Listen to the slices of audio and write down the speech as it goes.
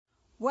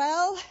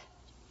Well,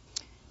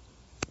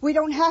 we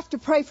don't have to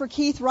pray for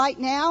Keith right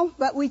now,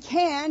 but we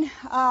can.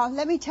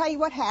 Let me tell you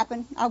what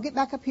happened. I'll get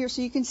back up here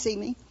so you can see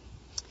me.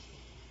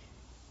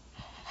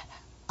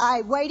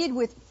 I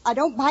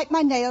don't bite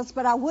my nails,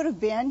 but I would have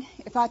been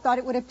if I thought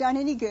it would have done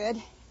any good.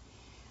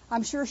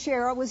 I'm sure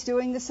Cheryl was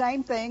doing the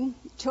same thing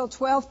till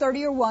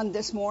 12:30 or 1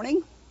 this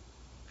morning,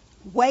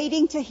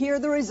 waiting to hear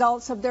the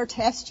results of their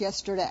test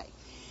yesterday.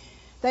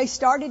 They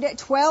started at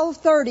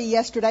 12:30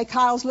 yesterday.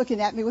 Kyle's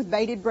looking at me with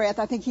bated breath.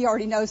 I think he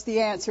already knows the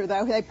answer,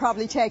 though. They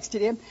probably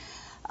texted him.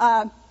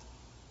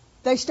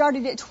 They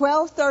started at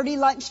 12:30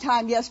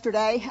 lunchtime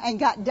yesterday and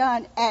got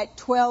done at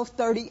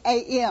 12:30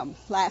 a.m.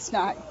 last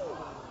night.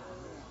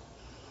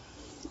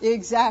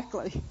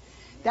 Exactly.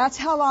 That's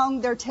how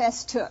long their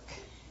test took.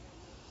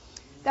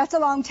 That's a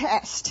long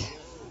test.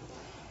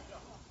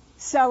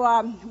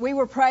 So we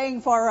were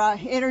praying for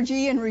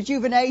energy and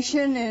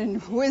rejuvenation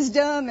and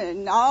wisdom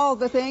and all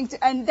the things.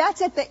 And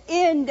that's at the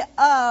end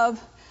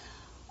of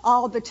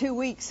all the 2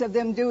 weeks of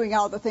them doing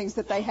all the things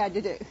that they had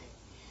to do.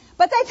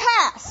 But they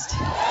passed.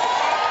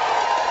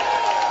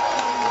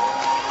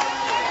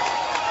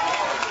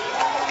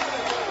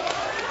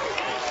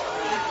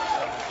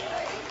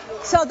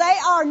 So they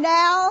are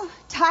now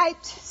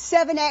typed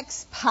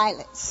 7X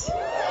pilots,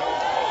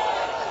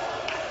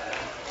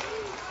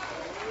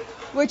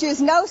 which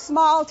is no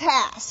small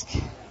task.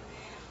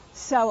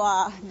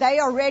 So they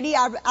are ready,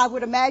 I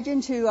would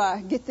imagine,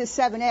 to get this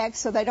 7X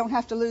so they don't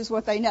have to lose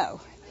what they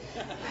know.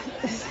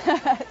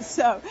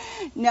 So,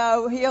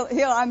 no,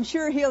 I'm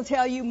sure he'll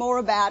tell you more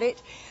about it.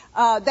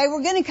 They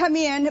were going to come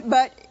in,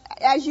 but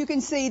as you can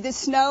see, the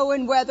snow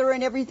and weather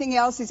and everything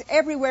else is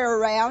everywhere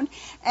around,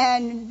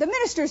 and the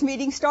ministers'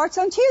 meeting starts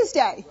on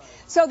Tuesday.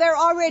 So they're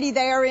already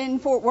there in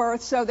Fort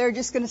Worth, so they're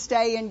just going to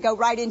stay and go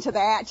right into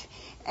that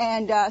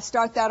and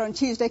start that on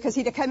Tuesday, because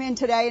he'd have come in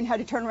today and had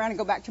to turn around and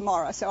go back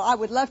tomorrow. So I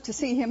would love to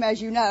see him, as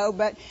you know,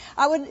 but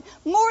I would,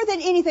 more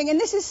than anything, and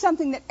this is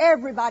something that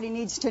everybody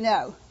needs to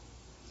know,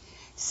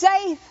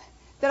 safe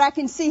that I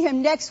can see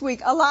him next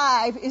week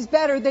alive is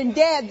better than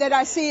dead that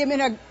I see him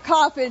in a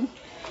coffin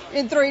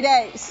in 3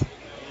 days.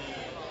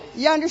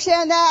 You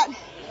understand that?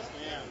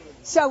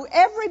 So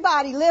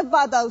everybody live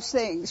by those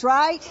things,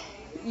 right?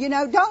 You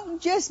know,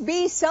 don't just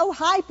be so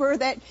hyper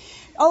that,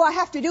 oh, I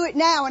have to do it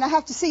now and I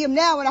have to see him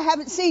now and I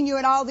haven't seen you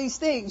and all these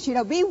things. You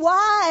know, be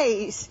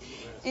wise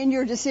in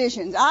your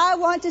decisions. I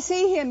want to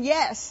see him,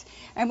 yes.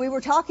 And we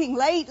were talking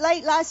late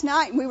last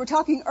night, and we were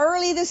talking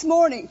early this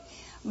morning.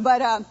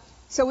 But,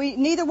 so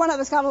neither one of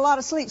us got a lot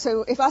of sleep.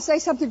 So if I say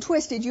something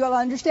twisted, you'll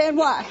understand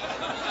why.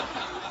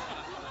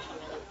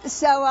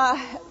 So,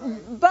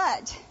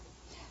 but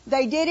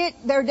they did it,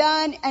 they're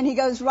done, and he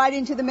goes right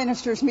into the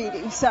ministers'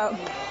 meeting. So,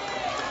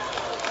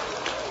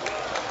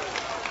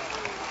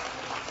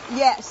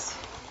 yes.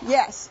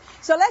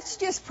 So let's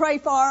just pray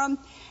for them.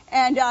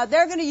 And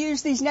they're going to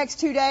use these next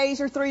 2 days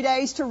or 3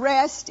 days to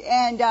rest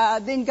and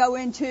then go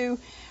into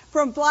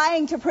from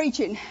flying to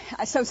preaching.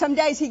 So some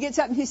days he gets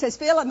up and he says,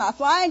 Phil, am I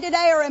flying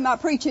today or am I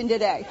preaching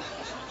today?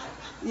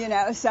 You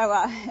know,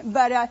 so,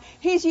 but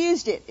he's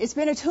used it. It's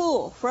been a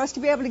tool for us to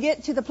be able to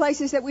get to the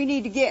places that we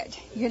need to get,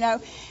 you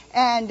know.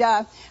 And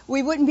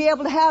he wouldn't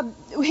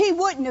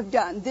have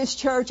done this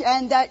church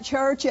and that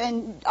church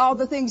and all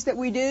the things that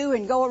we do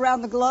and go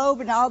around the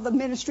globe and all the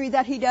ministry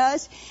that he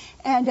does.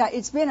 And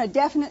it's been a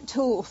definite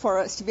tool for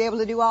us to be able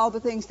to do all the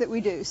things that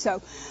we do. So,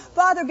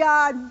 Father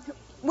God,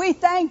 we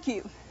thank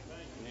you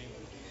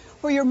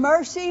for your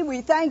mercy. We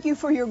thank you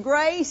for your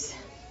grace.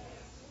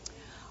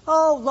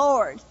 Oh,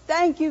 Lord,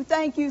 thank you.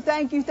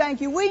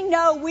 We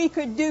know we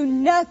could do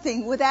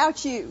nothing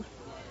without you.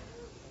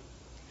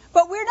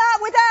 But we're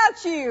not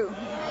without you.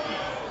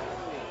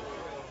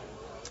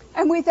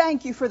 And we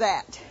thank you for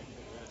that.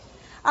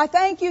 I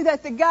thank you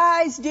that the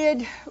guys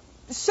did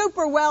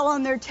super well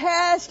on their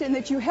test and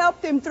that you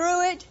helped them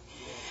through it.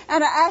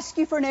 And I ask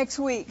you for next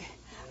week.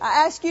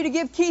 I ask you to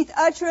give Keith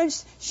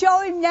utterance.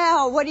 Show him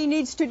now what he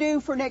needs to do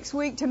for next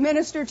week to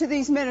minister to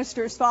these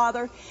ministers,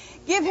 Father.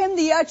 Give him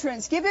the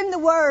utterance. Give him the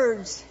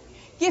words.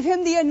 Give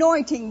him the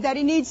anointing that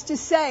he needs to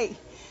say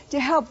to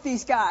help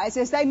these guys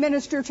as they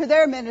minister to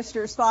their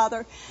ministers,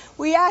 Father.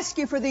 We ask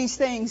you for these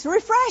things.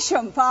 Refresh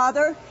them,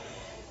 Father,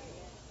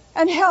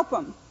 and help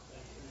them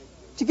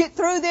to get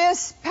through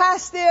this,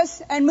 past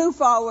this, and move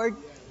forward.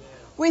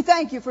 We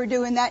thank you for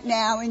doing that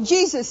now. In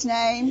Jesus'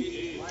 name,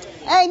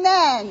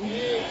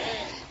 amen.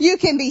 You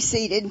can be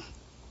seated.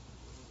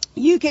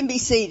 You can be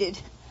seated.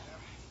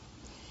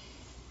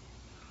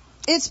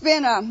 It's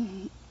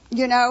been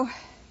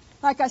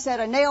like I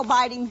said, a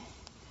nail-biting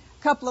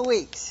couple of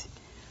weeks.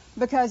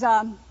 Because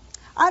I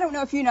don't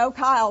know if you know,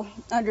 Kyle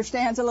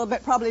understands a little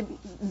bit, probably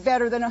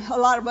better than a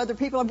lot of other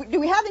people. Do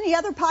we have any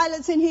other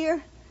pilots in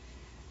here?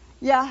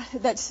 Yeah,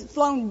 that's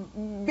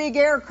flown big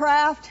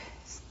aircraft.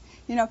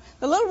 You know,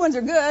 the little ones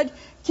are good.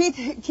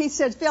 Keith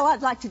says, Phil,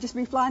 I'd like to just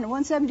be flying a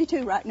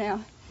 172 right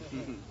now.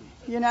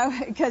 You know,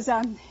 because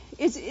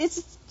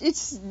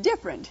it's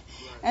different.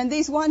 And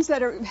these ones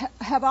that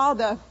have all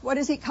the, what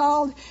is it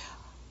called?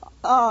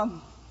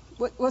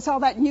 What's all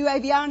that new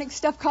avionics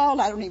stuff called?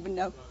 I don't even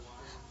know.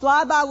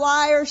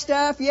 fly-by-wire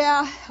stuff,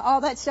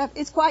 all that stuff,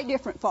 it's quite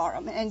different for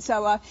them. And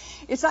so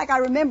it's like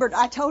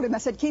I told him, I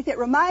said, Keith, it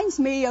reminds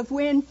me of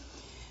when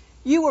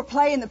you were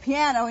playing the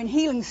piano in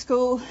healing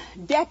school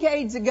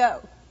decades ago.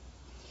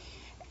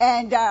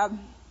 And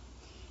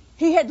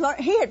he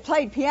had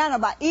played piano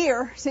by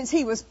ear since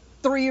he was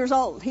 3 years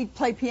old. He'd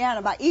played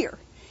piano by ear.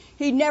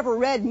 He'd never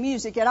read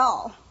music at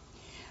all.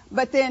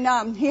 But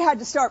then he had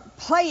to start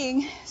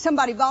playing.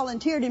 Somebody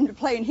volunteered him to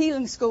play in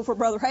healing school for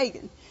Brother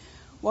Hagin.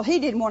 Well, he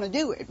didn't want to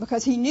do it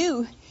because he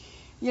knew,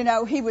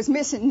 he was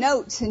missing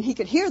notes, and he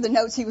could hear the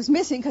notes he was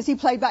missing because he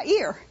played by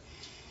ear.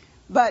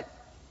 But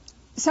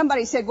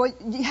somebody said, well,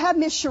 have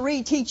Miss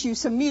Cherie teach you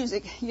some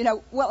music.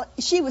 Well,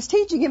 she was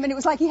teaching him, and it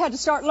was like he had to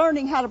start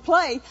learning how to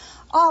play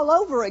all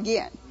over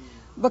again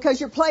because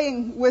you're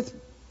playing with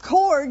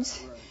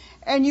chords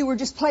and you were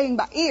just playing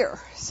by ear.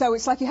 So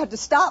it's like you had to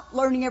stop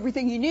learning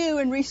everything you knew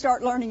and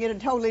restart learning it a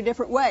totally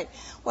different way.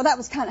 Well, that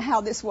was kind of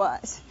how this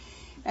was.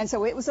 And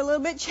so it was a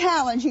little bit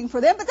challenging for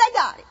them, but they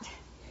got it.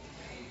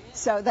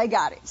 So they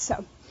got it.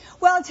 So,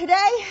 well,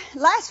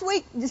 last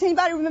week, does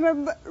anybody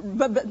remember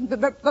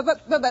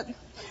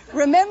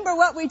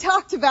what we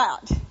talked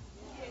about?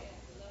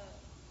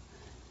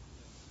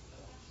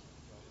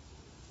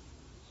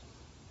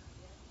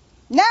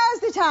 Now's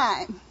the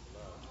time.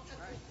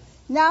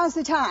 Now's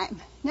the time.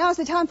 Now's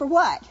the time for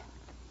what?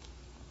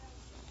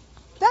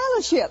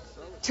 Fellowship.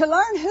 To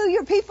learn who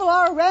your people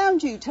are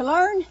around you. To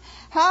learn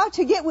how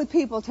to get with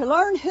people. To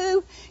learn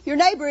who your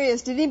neighbor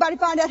is. Did anybody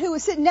find out who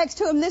was sitting next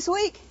to him this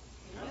week?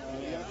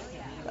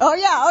 Oh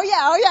yeah.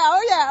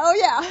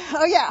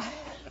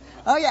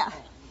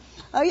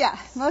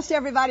 Most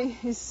everybody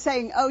is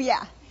saying, oh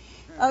yeah.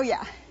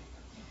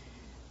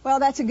 Well,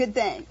 that's a good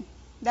thing.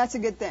 That's a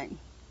good thing.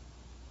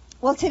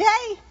 Well,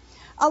 today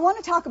I want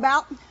to talk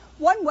about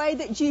one way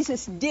that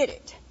Jesus did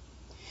it.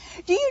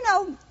 Do you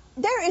know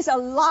there is a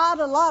lot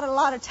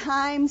of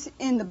times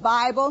in the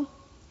Bible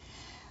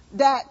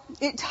that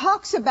it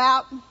talks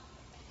about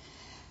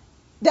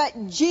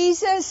that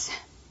Jesus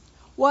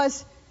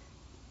was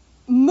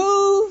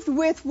moved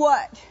with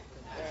what?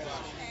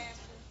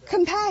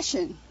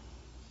 Compassion.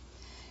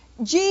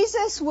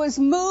 Jesus was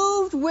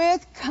moved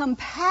with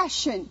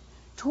compassion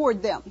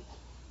toward them.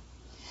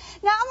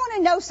 Now, I want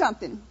to know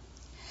something.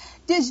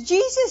 Does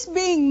Jesus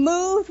being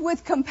moved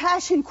with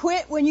compassion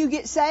quit when you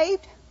get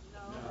saved? No.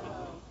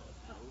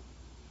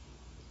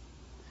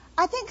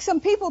 I think some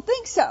people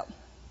think so.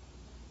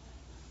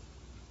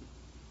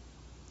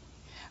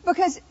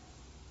 Because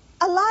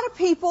a lot of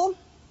people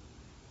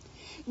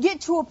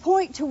get to a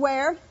point to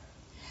where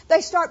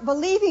they start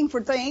believing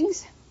for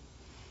things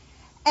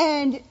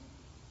and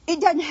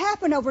it doesn't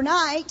happen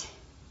overnight.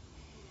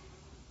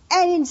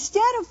 And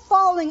instead of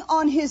falling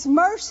on His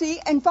mercy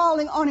and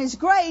falling on His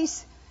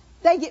grace,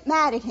 they get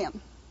mad at Him.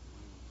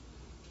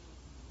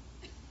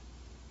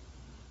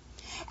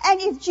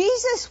 And if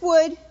Jesus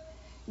would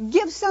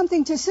give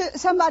something to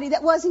somebody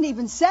that wasn't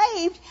even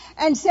saved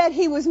and said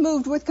He was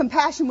moved with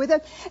compassion with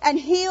them and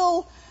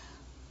heal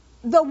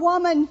the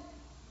woman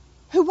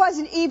who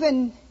wasn't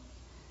even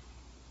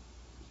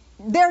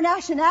their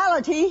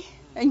nationality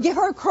and give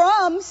her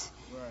crumbs,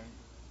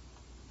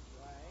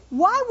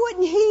 why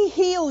wouldn't He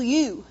heal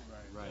you?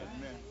 Right.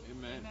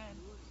 Amen.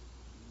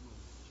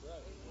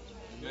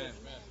 Amen.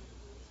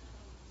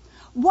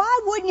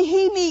 Why wouldn't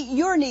He meet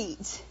your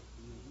needs?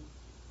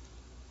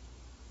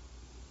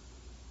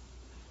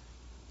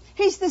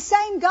 He's the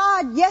same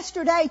God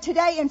yesterday,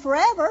 today, and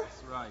forever.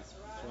 That's right.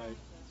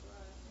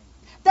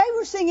 They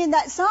were singing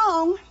that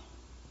song,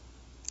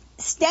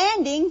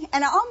 standing,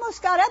 and I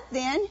almost got up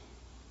then.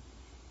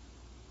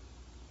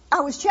 I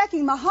was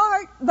checking my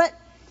heart, but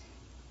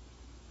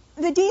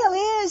the deal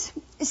is,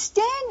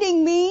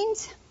 standing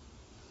means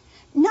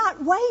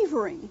not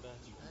wavering.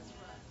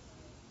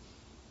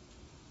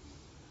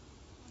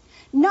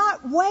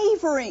 Not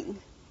wavering.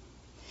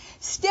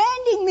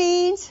 Standing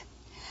means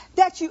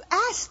that you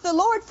ask the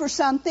Lord for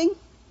something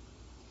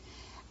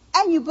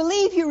and you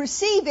believe you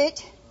receive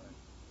it,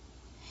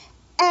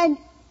 and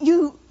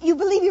you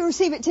believe you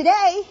receive it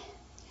today,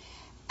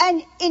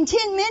 and in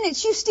 10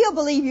 minutes you still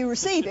believe you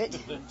receive it.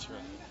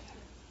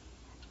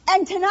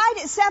 And tonight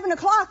at 7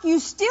 o'clock you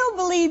still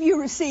believe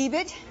you receive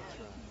it.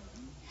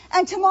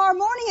 And tomorrow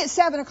morning at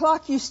 7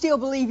 o'clock you still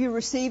believe you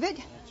receive it.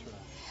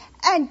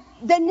 And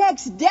the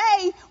next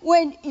day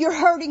when you're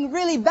hurting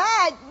really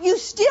bad, you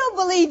still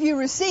believe you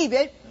receive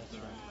it.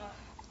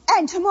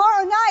 And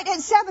tomorrow night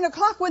at 7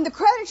 o'clock when the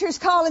creditors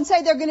call and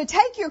say they're going to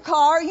take your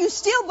car, you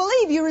still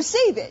believe you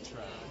receive it.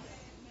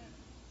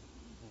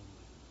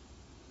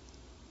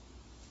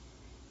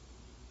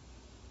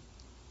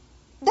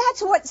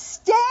 That's what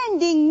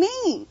standing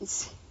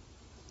means.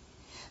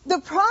 The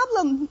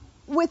problem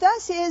with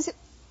us is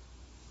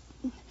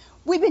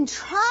we've been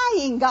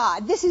trying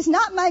God. This is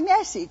not my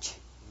message.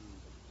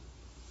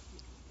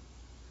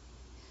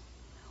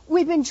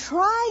 We've been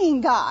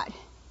trying God.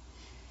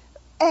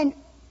 And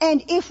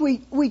if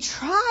we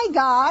try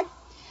God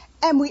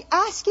and we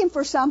ask Him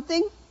for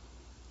something,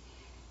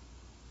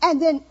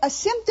 and then a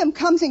symptom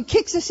comes and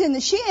kicks us in the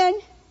shin,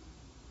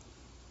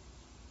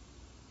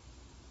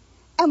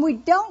 and we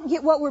don't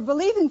get what we're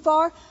believing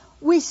for,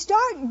 we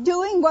start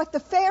doing what the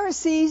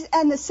Pharisees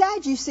and the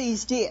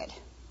Sadducees did.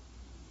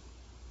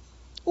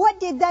 What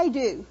did they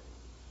do?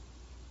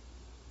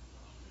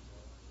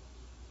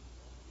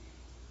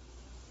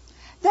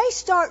 They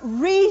start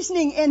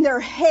reasoning in their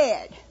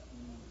head.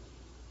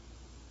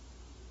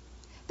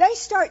 They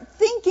start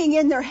thinking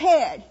in their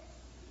head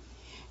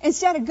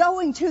instead of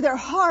going to their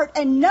heart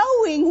and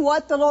knowing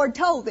what the Lord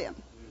told them.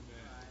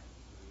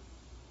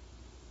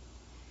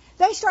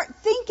 They start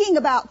thinking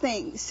about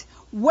things.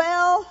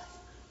 Well,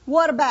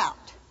 what about?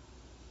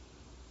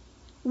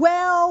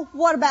 Well,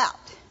 what about?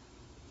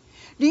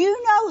 Do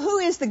you know who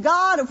is the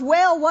God of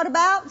well, what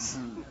abouts?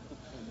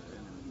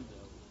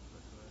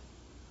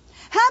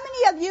 How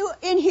many of you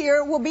in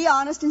here will be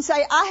honest and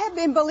say, I have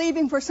been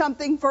believing for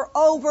something for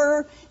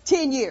over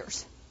 10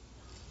 years?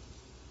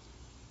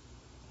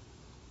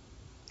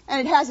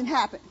 And it hasn't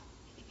happened.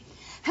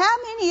 How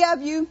many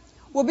of you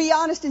will be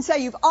honest and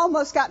say you've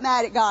almost got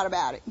mad at God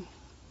about it?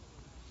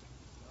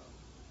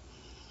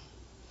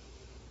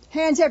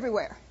 Hands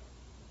everywhere.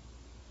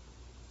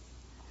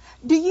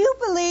 Do you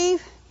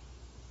believe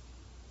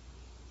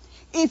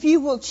if you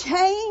will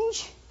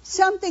change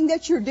something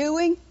that you're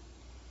doing,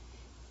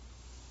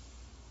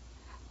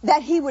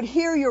 that He would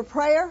hear your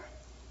prayer?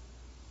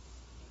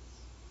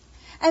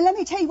 And let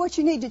me tell you what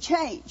you need to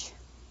change.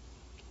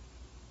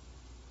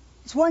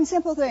 It's one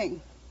simple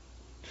thing.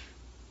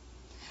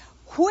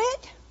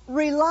 Quit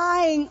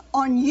relying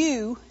on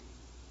you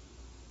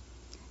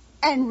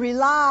and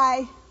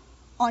rely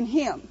on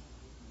Him.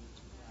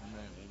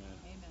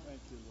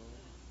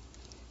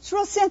 It's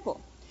real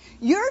simple.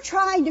 You're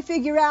trying to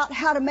figure out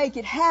how to make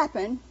it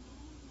happen.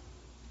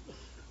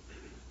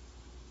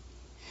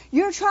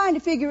 You're trying to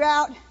figure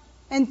out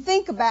and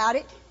think about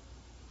it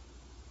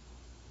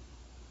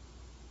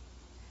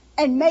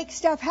and make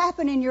stuff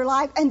happen in your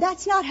life, and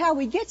that's not how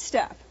we get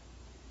stuff.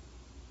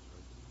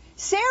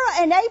 Sarah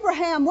and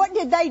Abraham, what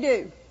did they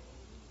do?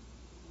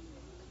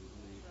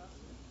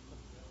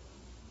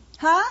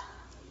 Huh?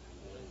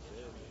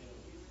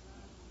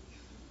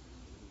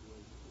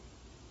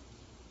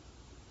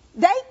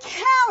 They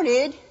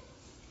counted.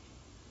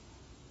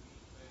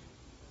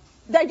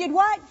 They did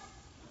what?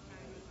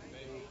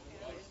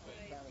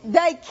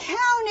 They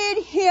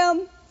counted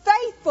him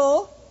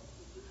faithful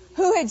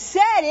who had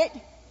said it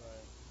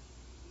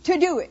to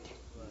do it.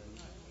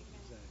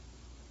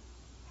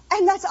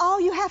 And that's all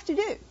you have to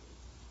do.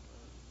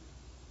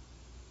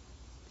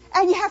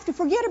 And you have to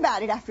forget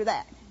about it after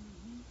that.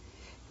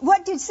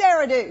 What did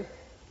Sarah do?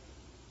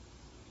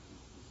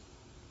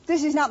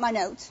 This is not my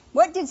notes.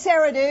 What did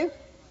Sarah do?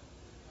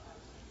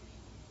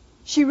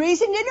 She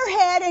reasoned in her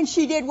head and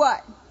she did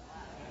what?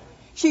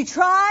 She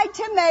tried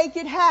to make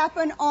it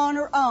happen on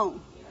her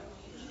own.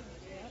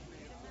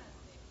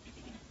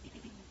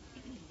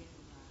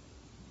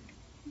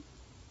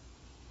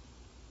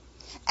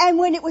 And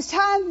when it was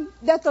time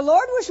that the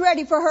Lord was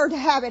ready for her to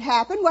have it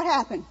happen, what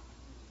happened?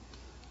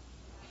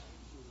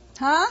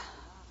 Huh?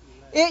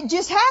 It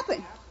just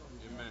happened.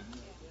 Amen.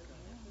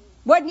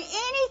 Wasn't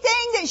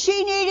anything that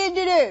she needed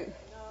to do.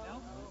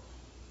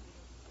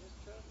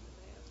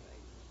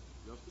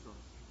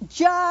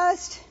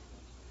 Just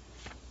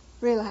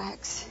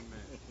relax.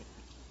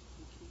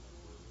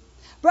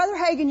 Brother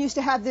Hagin used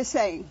to have this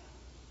saying,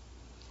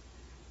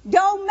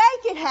 don't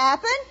make it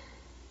happen.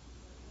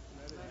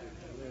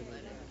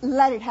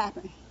 Let it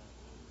happen.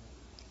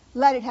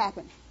 Let it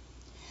happen.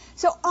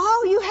 So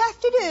all you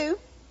have to do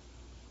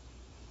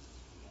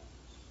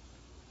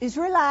is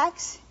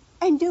relax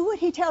and do what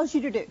He tells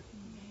you to do.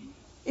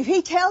 If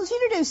He tells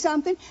you to do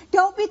something,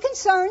 don't be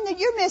concerned that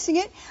you're missing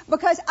it,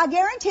 because I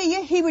guarantee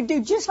you He would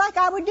do just like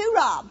I would do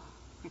Rob.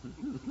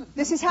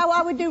 This is how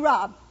I would do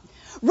Rob.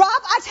 Rob,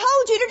 I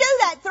told you to do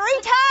that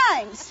 3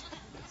 times.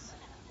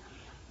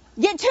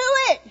 Get to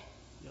it.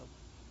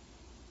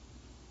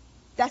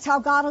 That's how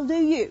God will do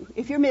you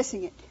if you're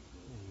missing it.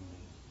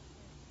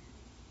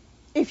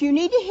 If you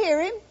need to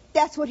hear Him,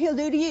 that's what He'll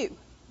do to you.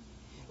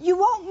 You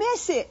won't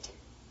miss it.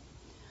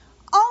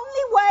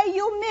 Only way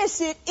you'll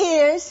miss it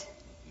is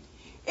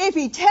if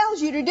He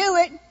tells you to do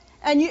it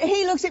and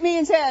He looks at me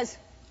and says,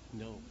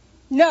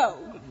 No.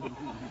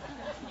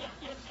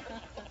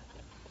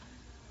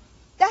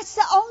 That's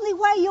the only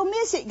way you'll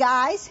miss it,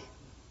 guys.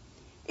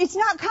 It's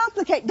not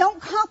complicated.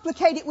 Don't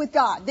complicate it with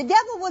God. The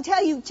devil will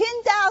tell you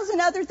 10,000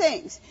 other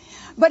things.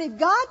 But if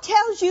God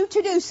tells you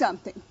to do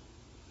something,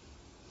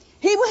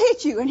 He will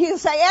hit you and He'll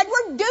say,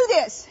 Edward, do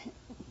this.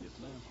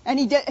 And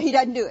he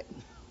doesn't do it.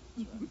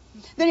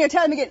 Then He'll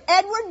tell him again,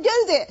 Edward,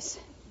 do this.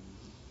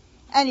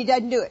 And he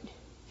doesn't do it.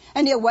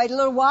 And he'll wait a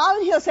little while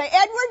and he'll say,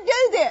 Edward,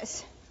 do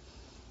this.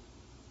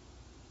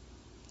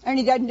 And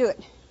he doesn't do it.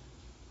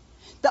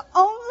 The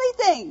only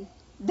thing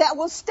that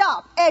will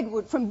stop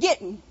Edward from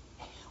getting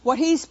what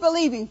he's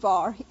believing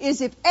for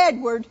is if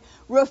Edward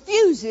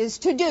refuses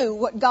to do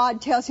what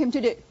God tells him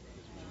to do.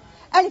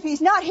 And if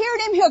he's not hearing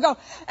Him, he'll go,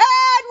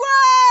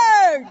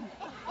 Edward!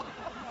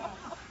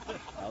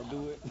 I'll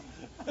do it.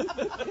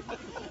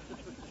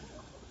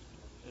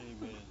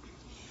 Amen.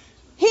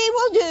 He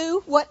will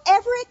do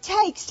whatever it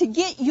takes to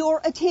get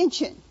your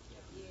attention.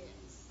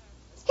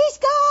 He's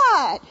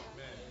God.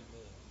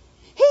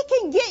 He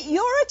can get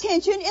your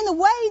attention in the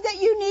way that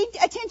you need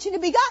attention to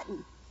be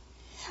gotten.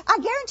 I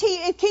guarantee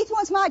you, if Keith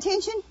wants my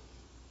attention,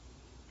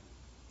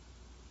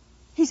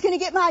 he's going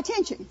to get my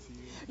attention.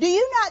 Do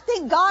you not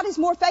think God is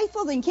more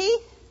faithful than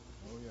Keith?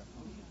 Oh,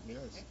 yeah.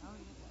 Yes.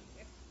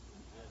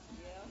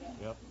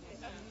 Yep.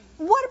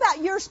 What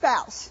about your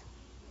spouse?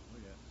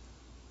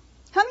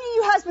 How many of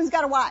you husbands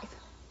got a wife?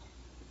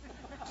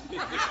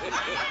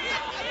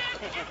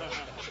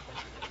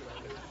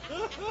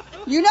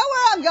 You know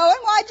where I'm going.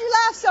 Why'd you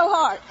laugh so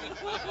hard?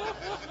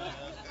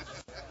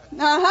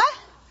 Uh-huh.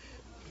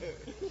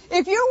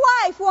 If your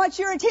wife wants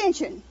your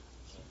attention,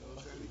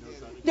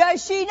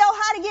 does she know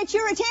how to get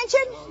your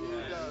attention?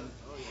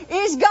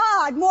 Is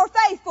God more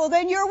faithful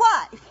than your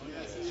wife?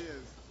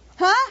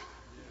 Huh?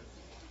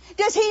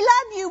 Does He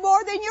love you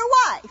more than your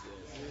wife?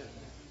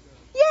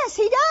 Yes,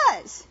 He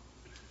does.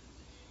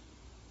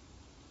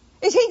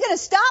 Is He going to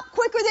stop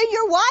quicker than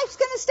your wife's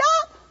going to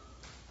stop?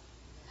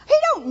 He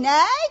don't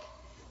nag,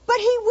 but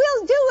He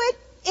will do it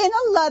in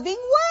a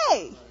loving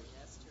way.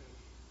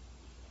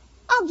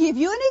 I'll give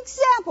you an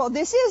example.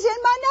 This is in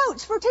my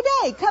notes for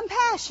today.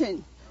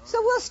 Compassion.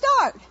 So we'll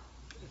start.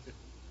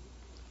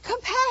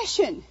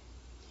 Compassion.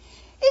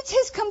 It's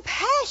His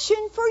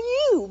compassion for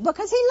you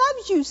because He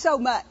loves you so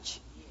much.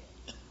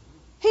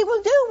 He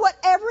will do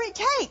whatever it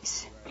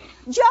takes.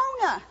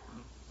 Jonah.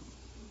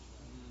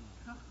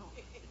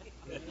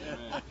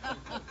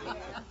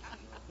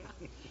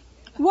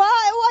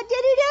 What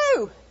did he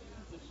do?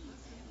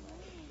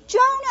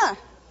 Jonah.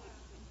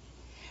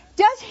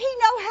 Does he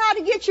know how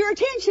to get your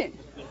attention?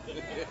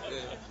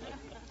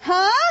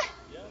 Huh?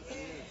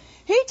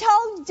 He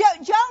told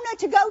Jonah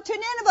to go to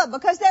Nineveh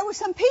because there were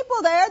some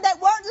people there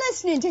that weren't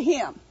listening to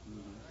him.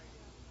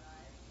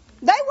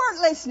 They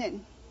weren't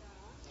listening.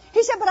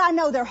 He said, but I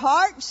know their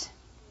hearts.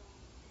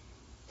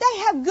 They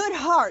have good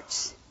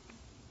hearts.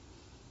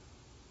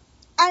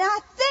 And I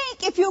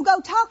think if you'll go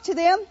talk to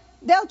them,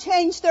 they'll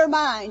change their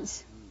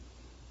minds.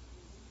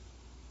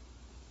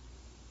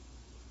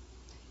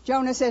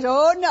 Jonah says,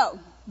 oh no,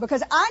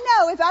 because I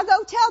know if I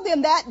go tell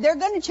them that, they're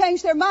going to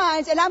change their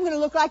minds and I'm going to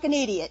look like an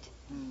idiot.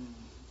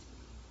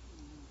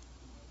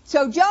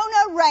 So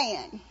Jonah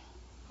ran.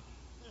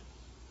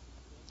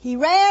 He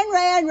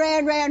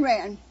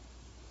ran.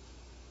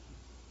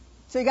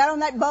 So he got on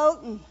that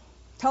boat and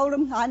told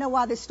them, I know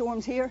why this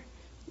storm's here.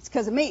 It's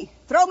because of me.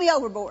 Throw me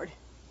overboard.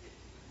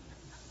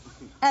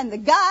 And the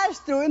guys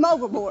threw him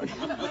overboard.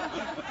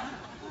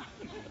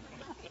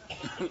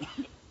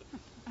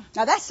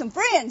 Now that's some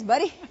friends,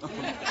 buddy.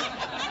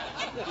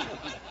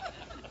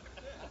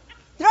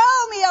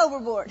 Throw me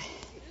overboard.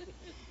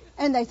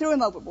 And they threw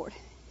him overboard.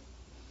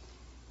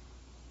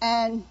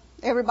 And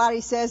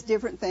everybody says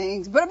different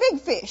things, but a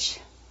big fish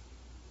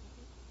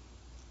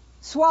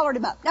swallowed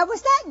him up. Now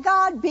was that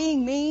God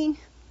being mean?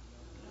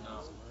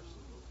 No.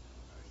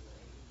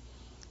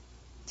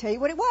 Tell you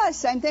what it was.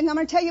 Same thing I'm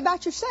going to tell you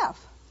about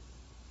yourself.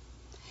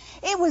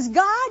 It was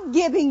God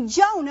giving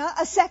Jonah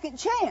a second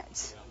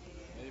chance.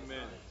 Amen.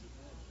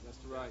 That's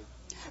right.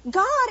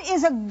 God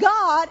is a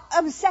God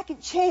of a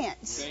second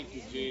chance. Thank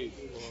you,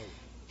 Jesus.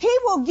 He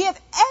will give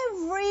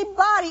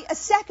everybody a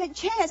second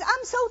chance.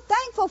 I'm so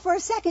thankful for a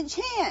second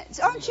chance,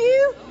 aren't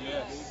you?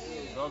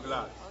 Yes. So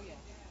glad.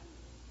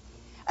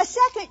 A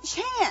second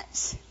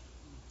chance.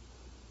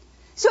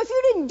 So if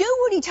you didn't do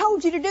what He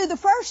told you to do the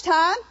first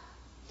time,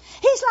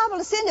 He's liable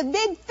to send a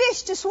big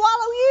fish to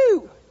swallow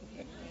you.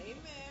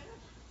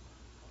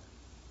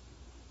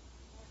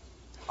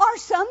 Or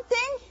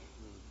something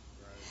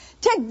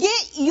to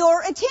get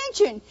your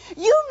attention.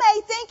 You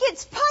may think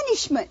it's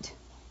punishment,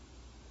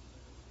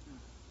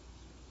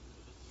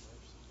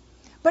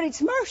 but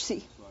it's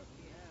mercy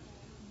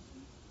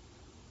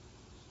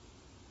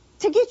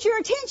to get your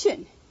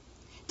attention,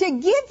 to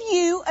give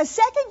you a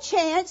second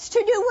chance to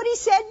do what He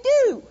said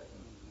do.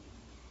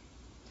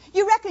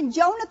 You reckon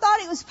Jonah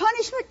thought it was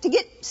punishment to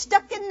get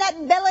stuck in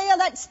that belly of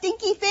that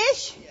stinky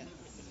fish?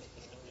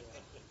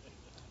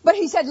 But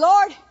he said,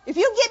 Lord, if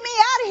you get me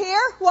out of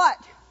here, what?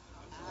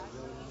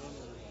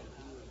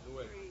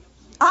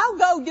 I'll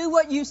go do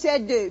what you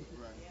said do.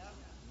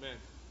 Amen.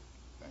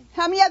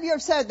 How many of you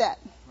have said that?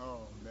 Oh,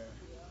 man.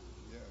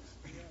 Yes.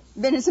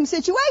 Been in some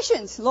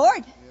situations.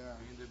 Lord, Yeah.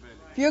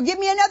 if you'll give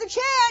me another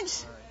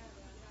chance,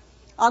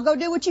 I'll go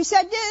do what you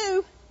said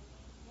do.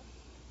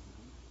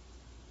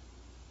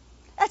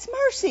 That's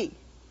mercy.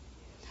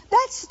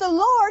 That's the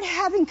Lord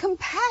having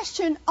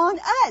compassion on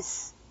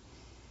us.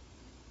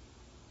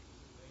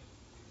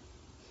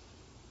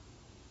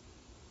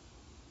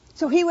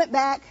 So he went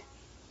back,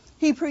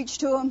 he preached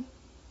to them,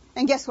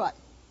 and guess what?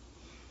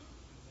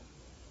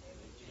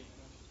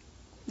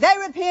 They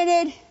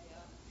repented,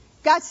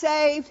 got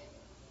saved,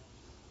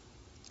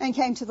 and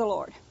came to the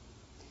Lord.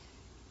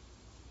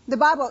 The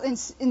Bible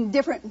in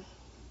different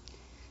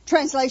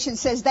translations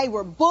says they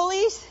were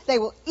bullies, they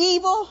were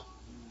evil.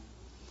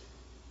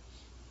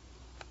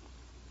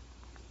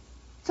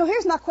 So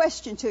here's my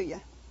question to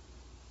you.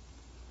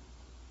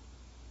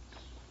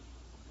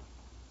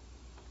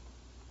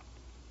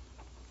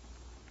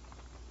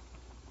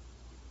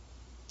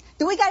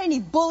 Do we got any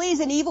bullies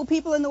and evil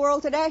people in the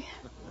world today?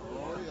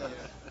 Oh, yes.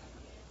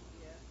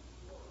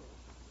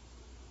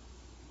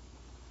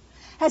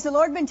 Has the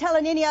Lord been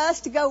telling any of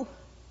us to go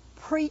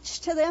preach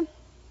to them?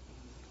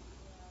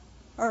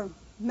 Or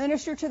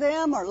minister to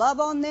them? Or love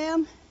on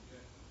them?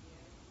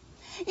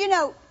 You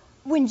know,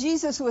 when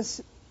Jesus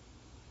was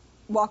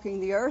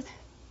walking the earth,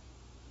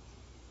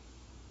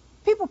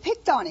 people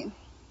picked on him.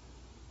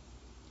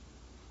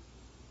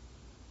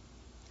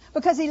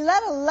 Because he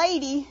let a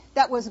lady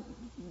that was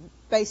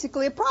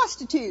basically a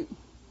prostitute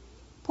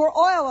pour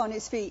oil on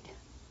his feet.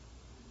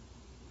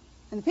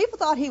 And the people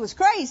thought he was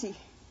crazy.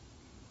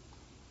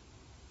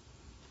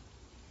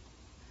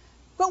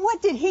 But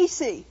what did he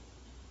see?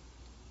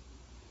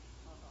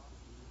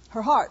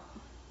 Her heart.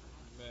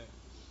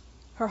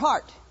 Her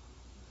heart.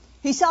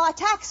 He saw a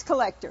tax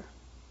collector.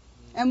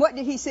 And what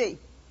did he see?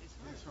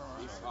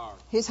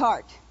 His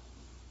heart.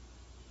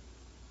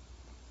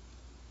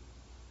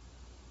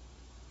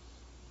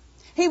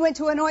 He went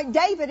to anoint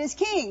David as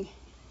king.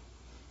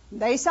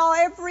 They saw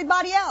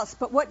everybody else,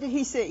 but what did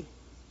he see?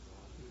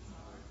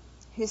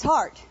 His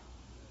heart.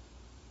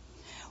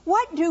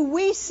 What do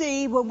we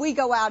see when we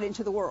go out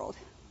into the world?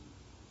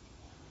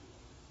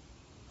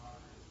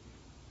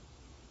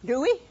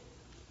 Do we?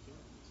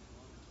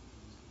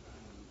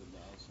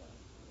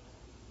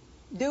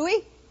 Do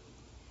we?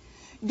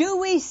 Do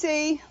we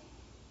see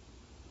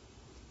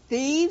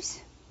thieves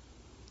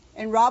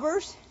and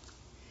robbers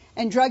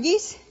and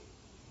druggies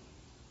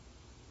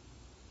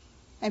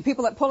and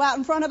people that pull out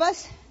in front of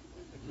us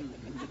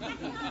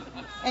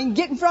and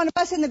get in front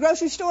of us in the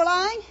grocery store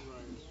line?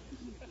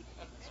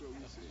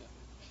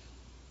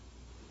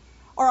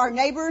 Or our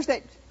neighbors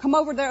that come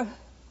over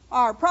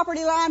our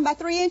property line by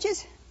 3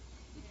 inches?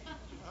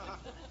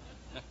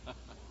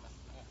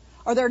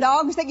 Or their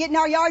dogs that get in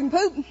our yard and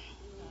poop?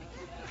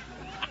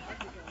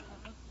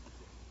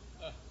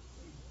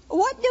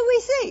 What do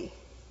we see?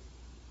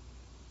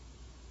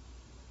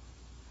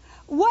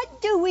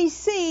 What do we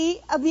see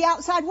of the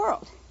outside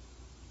world?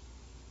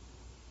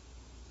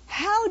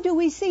 How do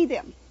we see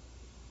them?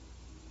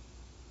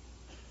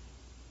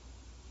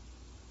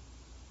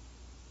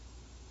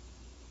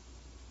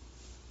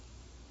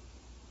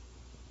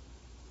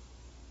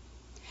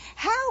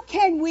 How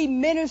can we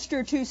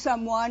minister to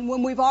someone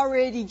when we've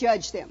already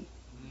judged them?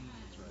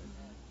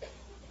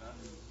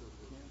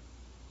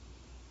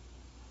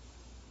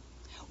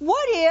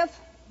 What if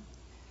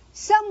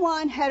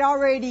someone had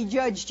already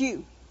judged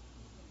you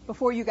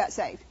before you got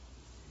saved?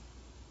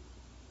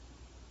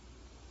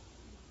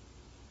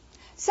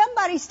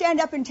 Somebody stand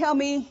up and tell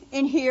me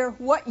in here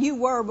what you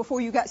were before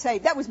you got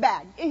saved. That was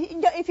bad.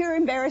 If you're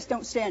embarrassed,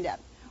 don't stand up.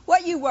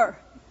 What you were.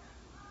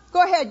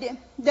 Go ahead,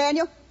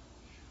 Daniel.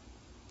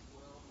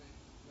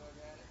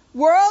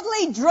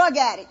 Worldly drug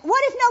addict.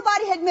 What if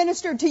nobody had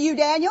ministered to you,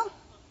 Daniel?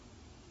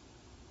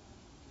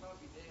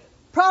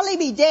 Probably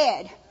be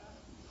dead.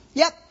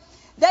 Yep.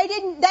 They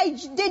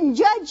didn't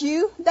judge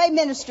you. They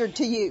ministered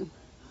to you.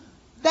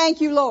 Thank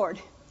you, Lord.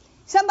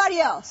 Somebody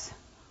else.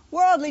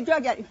 Worldly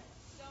drug addict.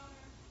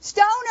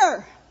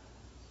 Stoner.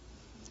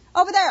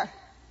 Over there.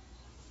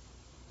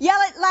 Yell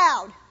it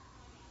loud.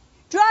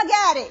 Drug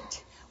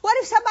addict. What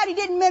if somebody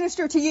didn't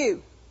minister to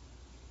you?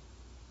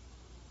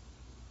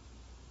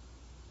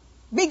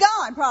 Be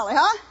gone, probably,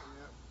 huh?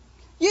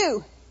 Yep.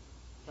 You.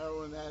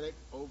 Heroin addict,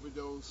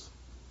 overdose.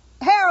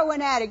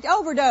 Heroin addict,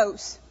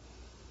 overdose.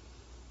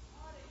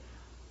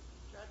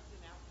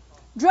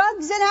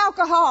 Drugs and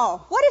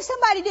alcohol. What if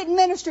somebody didn't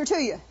minister to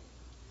you?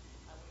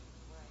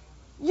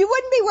 You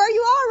wouldn't be where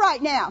you are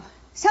right now.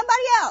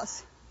 Somebody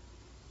else.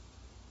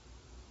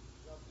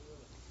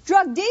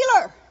 Drug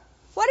dealer.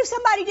 What if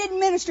somebody didn't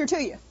minister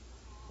to you?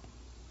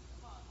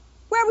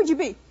 Where would you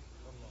be?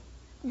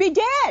 Be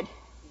dead.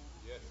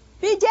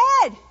 Be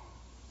dead.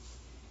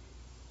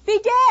 Be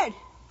dead.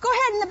 Go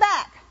ahead in the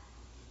back.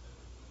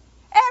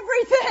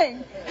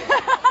 Everything.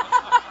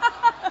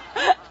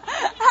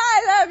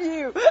 I love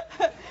you.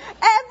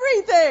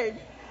 Everything.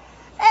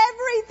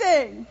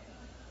 Everything.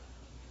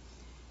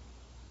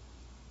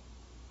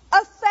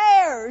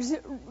 Affairs.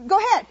 Go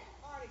ahead.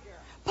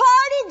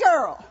 Party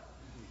girl.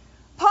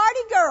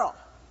 Party girl.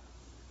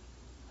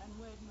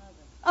 Unwed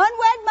mother.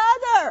 Unwed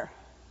mother.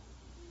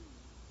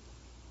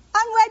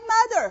 Unwed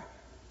mother.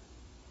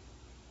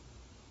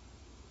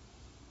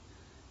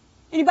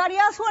 Anybody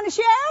else want to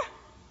share?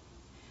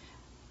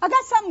 I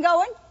got something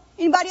going.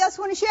 Anybody else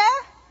want to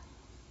share?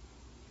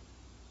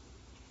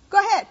 Go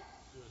ahead.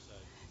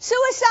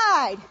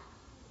 Suicide.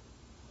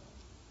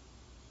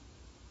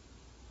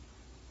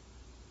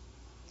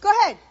 Go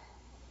ahead.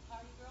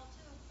 Party girl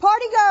too.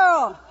 Party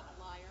girl.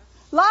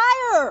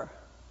 Liar.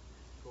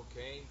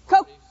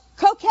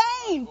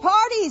 Cocaine,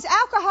 parties,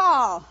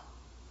 alcohol.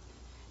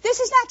 This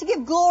is not to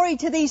give glory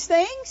to these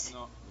things.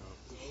 No.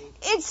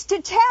 It's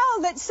to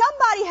tell that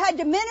somebody had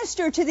to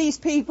minister to these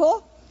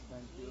people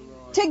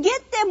to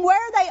get them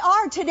where they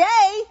are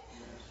today,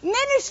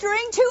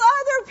 ministering to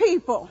other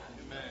people.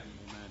 Amen.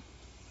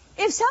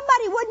 If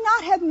somebody would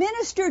not have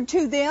ministered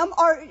to them,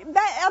 or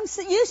I'm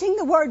using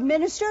the word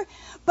minister,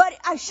 but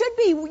I should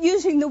be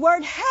using the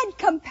word had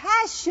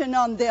compassion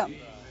on them.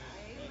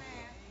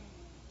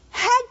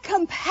 Had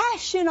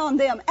compassion on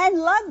them and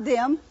loved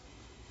them,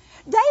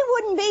 they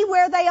wouldn't be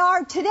where they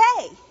are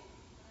today.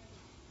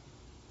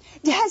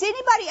 Has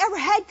anybody ever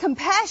had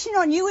compassion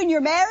on you in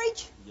your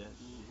marriage? Yes.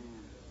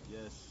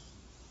 Yes.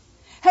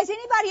 Has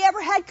anybody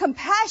ever had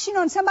compassion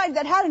on somebody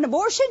that had an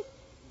abortion?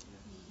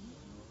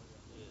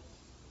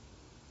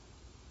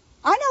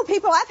 I know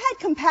people I've had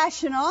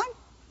compassion on.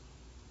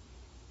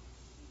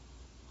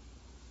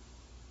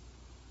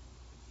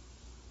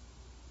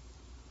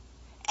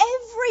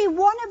 Every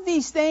one of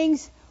these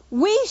things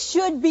we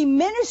should be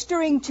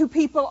ministering to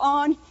people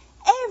on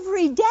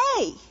every day.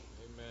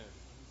 Amen.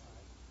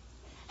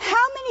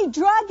 How many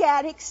drug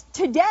addicts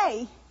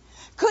today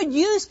could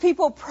use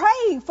people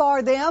praying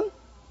for them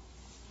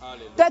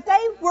Hallelujah. that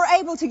they were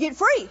able to get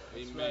free?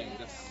 Amen.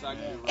 That's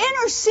exactly right.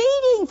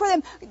 Interceding for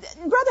them.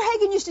 Brother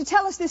Hagin used to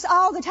tell us this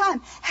all the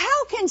time.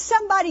 How can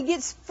somebody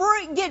get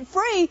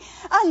free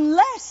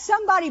unless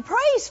somebody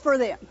prays for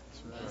them?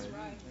 That's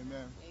right.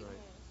 Amen.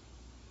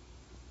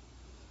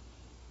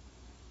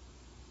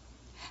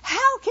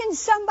 How can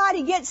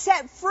somebody get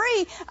set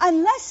free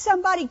unless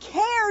somebody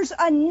cares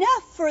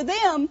enough for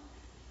them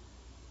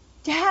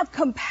to have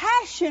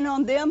compassion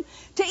on them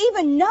to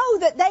even know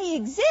that they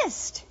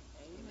exist?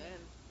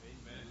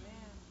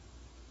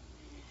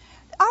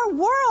 Our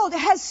world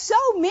has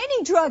so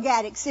many drug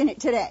addicts in it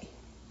today.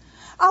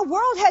 Our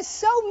world has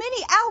so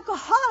many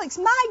alcoholics.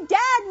 My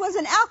dad was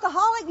an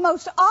alcoholic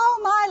most all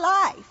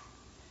my life.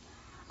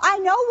 I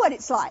know what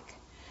it's like.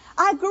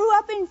 I grew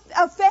up in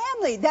a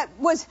family that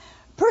was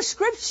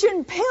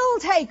prescription pill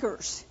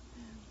takers.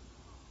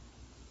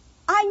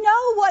 I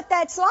know what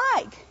that's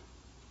like.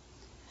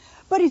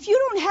 But if you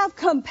don't have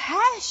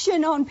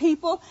compassion on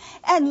people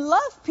and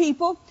love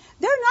people,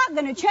 they're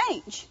not going to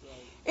change.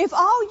 If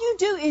all you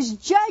do is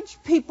judge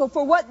people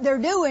for what they're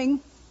doing,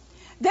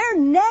 they're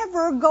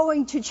never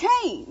going to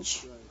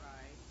change.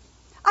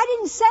 I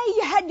didn't say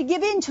you had to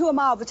give in to them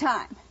all the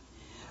time,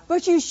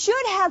 but you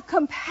should have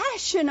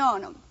compassion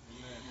on them.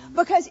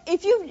 Because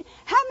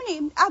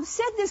I've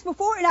said this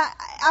before, and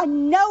I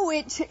know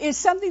it is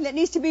something that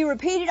needs to be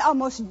repeated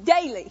almost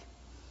daily.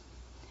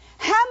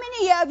 How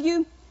many of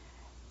you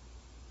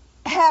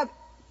have,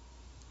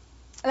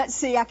 let's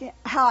see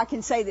how I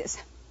can say this.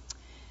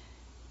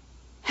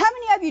 How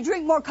many of you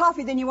drink more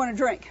coffee than you want to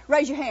drink?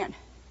 Raise your hand.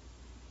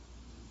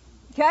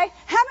 Okay?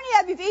 How many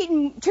of you have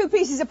eaten 2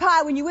 pieces of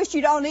pie when you wished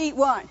you'd only eat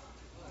 1?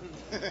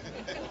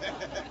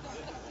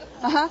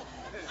 Uh-huh.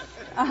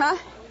 Uh-huh.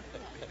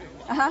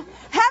 Uh-huh.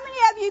 How many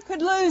of you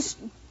could lose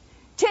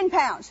 10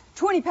 pounds,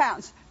 20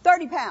 pounds,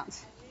 30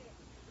 pounds?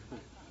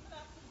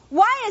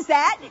 Why is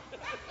that?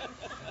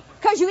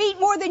 Because you eat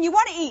more than you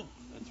want to eat.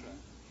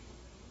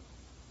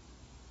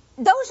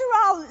 Those are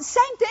all the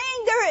same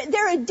thing.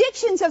 They're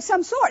addictions of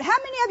some sort. How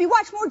many of you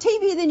watch more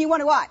TV than you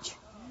want to watch?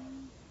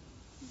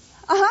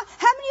 How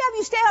many of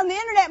you stay on the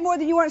internet more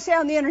than you want to stay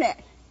on the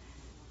internet?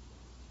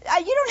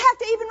 You don't have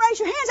to even raise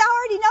your hands. I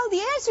already know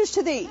the answers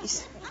to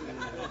these.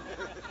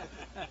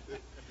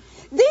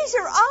 These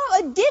are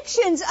all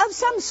addictions of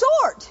some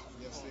sort.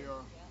 Yes, they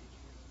are.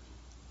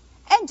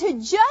 And to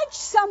judge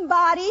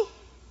somebody,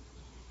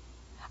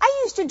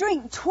 I used to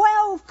drink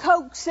 12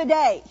 Cokes a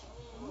day.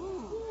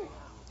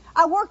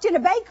 I worked in a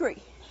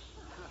bakery,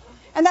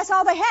 and that's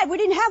all they had. We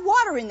didn't have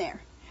water in there.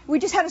 We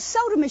just had a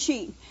soda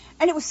machine,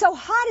 and it was so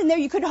hot in there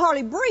you couldn't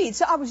hardly breathe,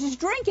 so I was just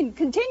drinking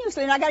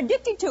continuously, and I got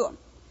addicted to them.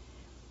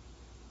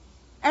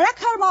 And I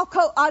cut them off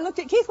cold. I looked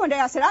at Keith one day,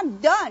 I said, I'm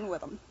done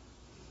with them.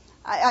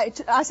 I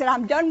said,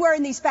 I'm done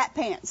wearing these fat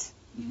pants.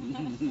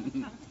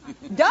 Done.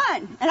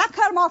 And I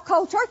cut them off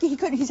cold turkey.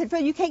 He said,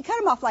 Phil, you can't cut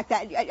them off like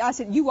that. I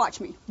said, you watch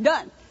me.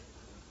 Done.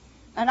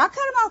 And I cut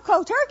them off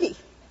cold turkey.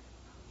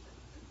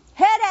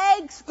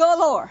 Headaches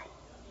galore.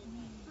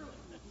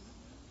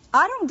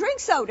 I don't drink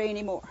soda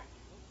anymore.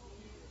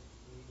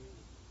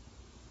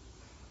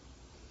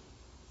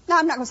 Now,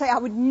 I'm not going to say I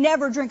would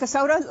never drink a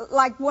soda,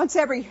 like once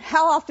every,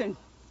 how often?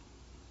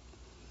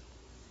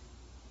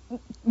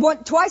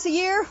 Twice a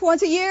year,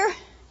 once a year.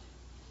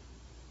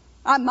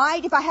 I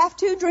might, if I have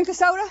to, drink a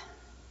soda.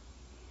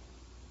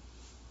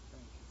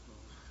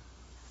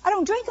 I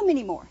don't drink them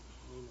anymore.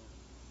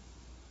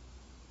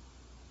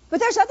 But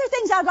there's other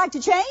things I'd like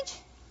to change.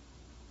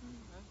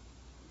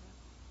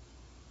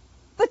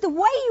 But the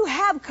way you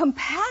have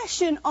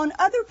compassion on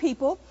other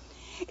people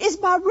is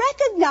by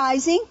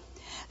recognizing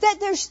that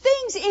there's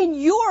things in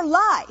your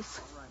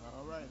life.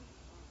 All right.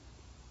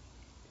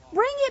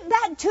 Bring it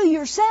back to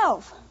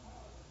yourself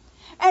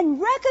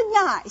and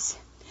recognize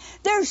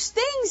there's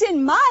things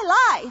in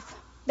my life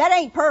that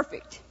ain't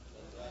perfect.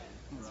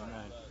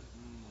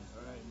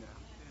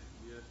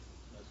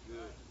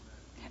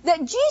 That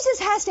Jesus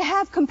has to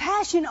have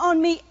compassion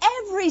on me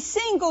every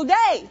single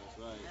day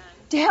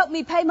to help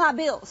me pay my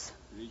bills.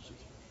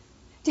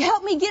 To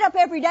help me get up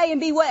every day and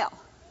be well.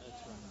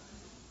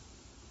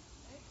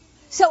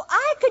 So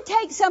I could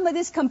take some of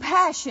this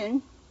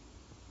compassion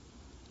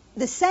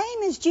the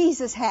same as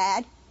Jesus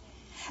had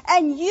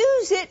and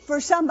use it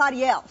for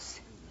somebody else.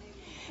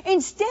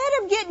 Instead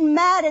of getting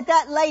mad at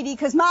that lady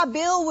because my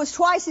bill was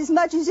twice as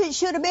much as it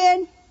should have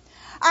been,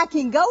 I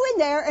can go in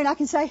there and I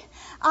can say,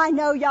 I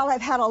know y'all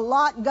have had a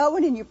lot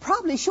going and you're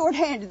probably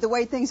shorthanded the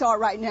way things are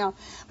right now.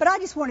 But I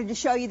just wanted to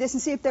show you this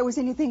and see if there was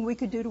anything we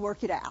could do to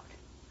work it out.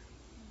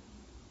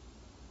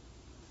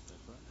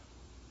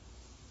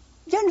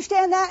 Do you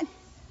understand that?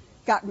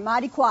 Got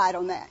mighty quiet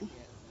on that.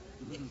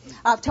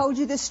 I've told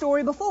you this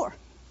story before.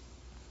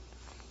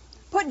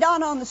 Put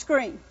Donna on the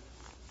screen.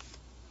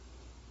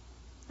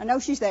 I know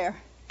she's there.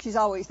 She's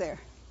always there.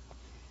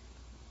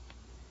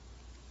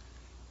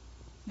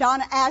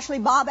 Donna Ashley,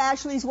 Bob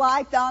Ashley's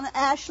wife, Donna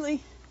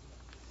Ashley.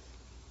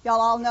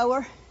 Y'all all know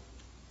her.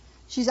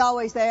 She's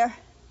always there.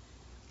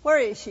 Where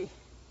is she?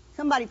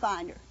 Somebody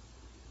find her.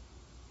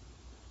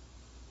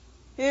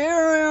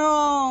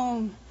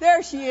 Here,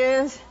 there she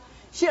is.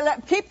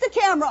 Keep the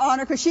camera on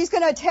her because she's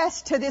going to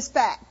attest to this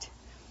fact.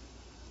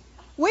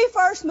 We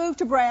first moved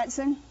to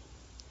Branson.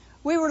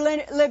 We were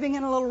living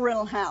in a little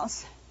rental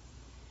house.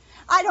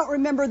 I don't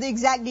remember the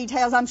exact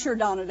details. I'm sure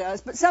Donna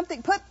does. But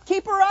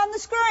keep her on the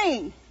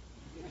screen.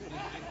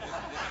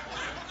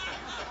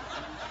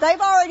 They've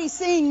already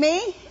seen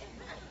me.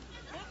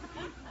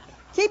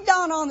 Keep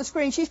Donna on the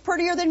screen. She's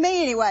prettier than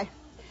me anyway.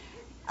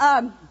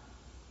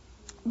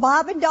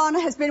 Bob and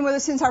Donna has been with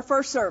us since our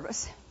first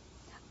service.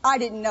 I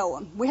didn't know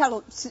them. We had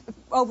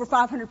over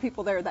 500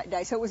 people there that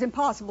day, so it was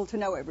impossible to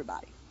know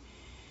everybody.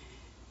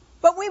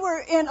 But we were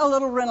in a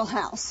little rental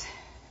house.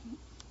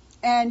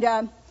 And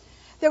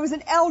there was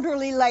an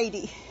elderly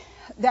lady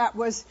that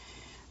was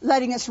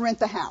letting us rent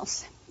the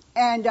house.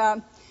 And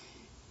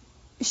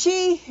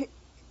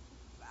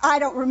I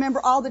don't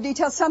remember all the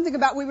details. Something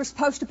about we were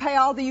supposed to pay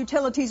all the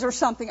utilities or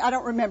something. I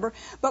don't remember.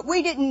 But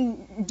we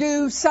didn't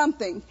do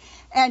something.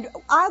 And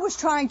I was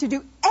trying to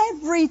do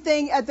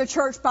everything at the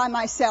church by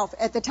myself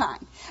at the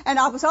time. And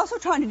I was also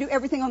trying to do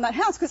everything on that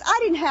house because I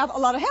didn't have a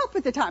lot of help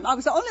at the time. I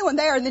was the only one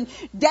there. And then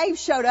Dave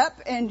showed up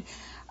and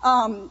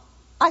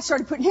I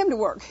started putting him to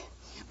work.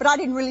 But I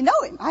didn't really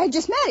know him. I had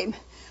just met him.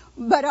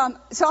 But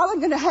so I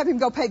wasn't going to have him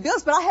go pay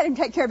bills, but I had him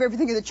take care of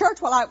everything in the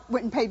church while I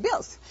went and paid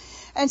bills.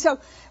 And so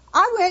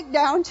I went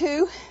down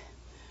to,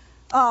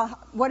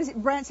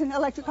 Branson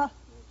Electric?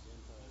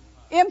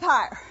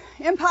 Empire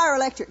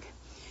Electric.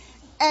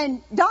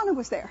 And Donna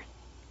was there.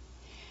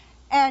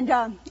 And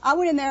I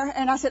went in there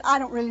and I said, I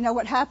don't really know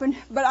what happened,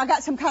 but I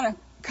got some kind of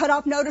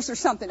cut-off notice or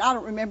something. I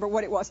don't remember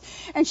what it was.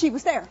 And she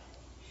was there.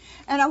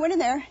 And I went in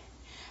there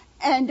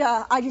and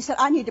I just said,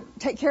 I need to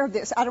take care of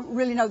this. I don't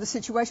really know the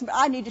situation, but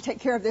I need to take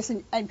care of this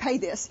and pay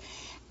this.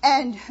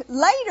 And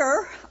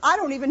later, I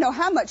don't even know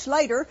how much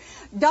later,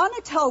 Donna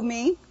told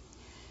me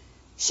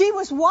she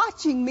was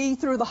watching me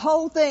through the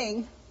whole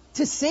thing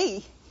to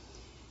see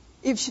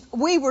if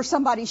we were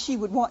somebody she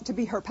would want to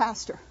be her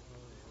pastor.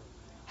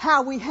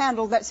 How we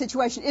handled that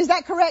situation. Is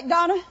that correct,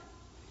 Donna?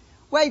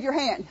 Wave your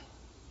hand.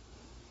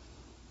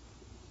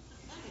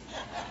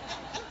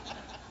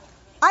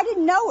 I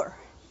didn't know her.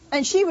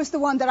 And she was the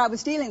one that I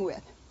was dealing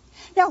with.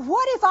 Now,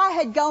 what if I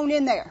had gone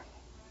in there?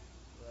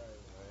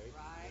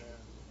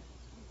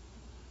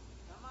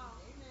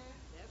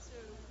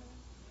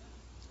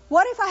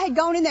 What if I had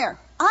gone in there?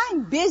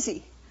 I'm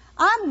busy.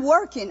 I'm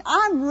working.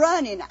 I'm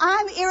running.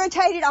 I'm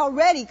irritated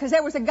already because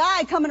there was a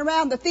guy coming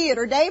around the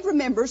theater, Dave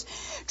remembers,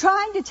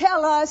 trying to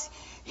tell us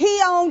he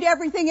owned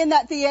everything in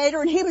that theater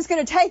and he was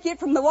going to take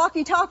it from the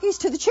walkie-talkies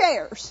to the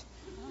chairs.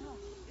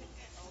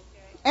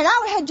 And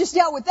I had just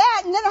dealt with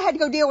that and then I had to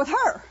go deal with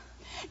her.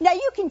 Now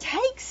you can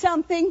take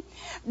something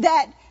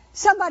that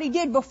somebody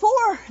did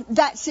before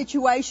that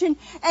situation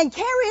and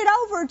carry it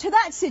over to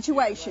that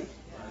situation.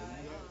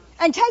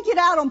 And take it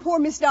out on poor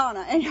Miss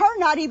Donna and her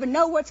not even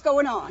know what's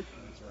going on.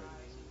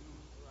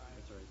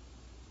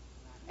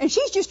 And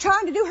she's just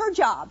trying to do her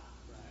job.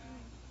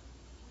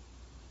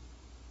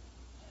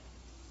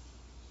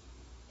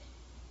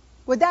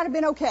 Would that have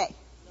been okay?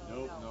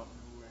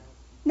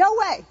 No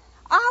way.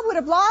 I would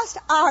have lost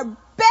our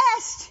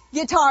best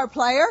guitar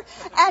player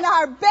and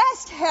our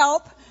best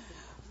help.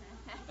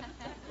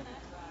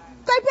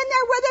 They've been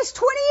there with us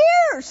 20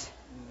 years.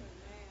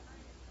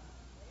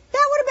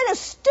 That would have been a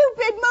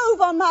stupid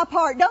move on my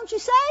part, don't you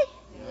say?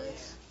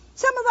 Yes.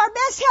 Some of our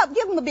best help.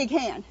 Give them a big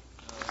hand.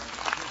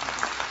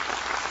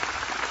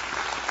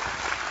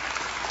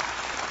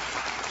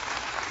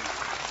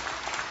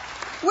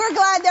 We're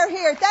glad they're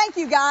here. Thank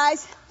you,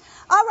 guys.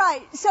 All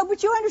right. So,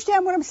 but you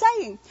understand what I'm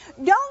saying.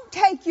 Don't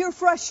take your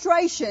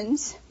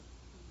frustrations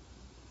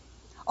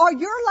or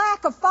your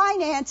lack of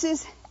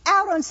finances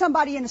out on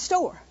somebody in a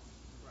store.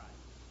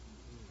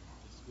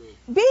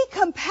 Be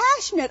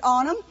compassionate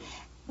on them.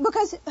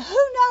 Because who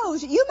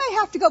knows, you may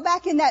have to go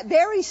back in that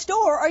very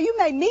store or you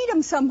may meet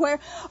them somewhere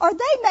or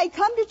they may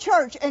come to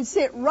church and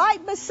sit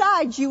right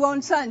beside you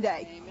on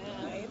Sunday.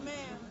 Amen.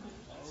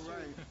 All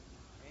right.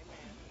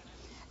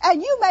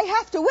 And you may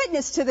have to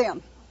witness to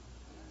them.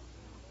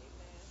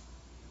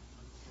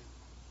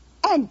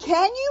 And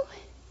can you?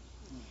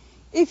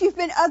 If you've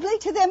been ugly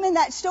to them in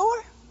that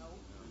store?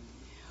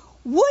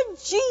 Would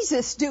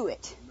Jesus do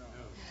it?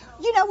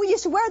 You know, we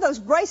used to wear those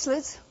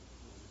bracelets.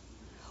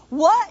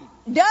 What?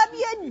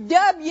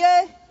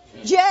 WWJD.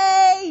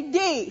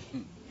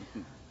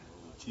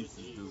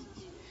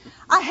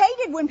 I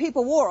hated when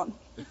people wore them.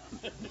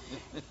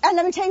 And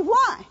let me tell you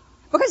why.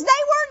 Because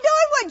they weren't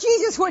doing what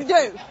Jesus would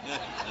do.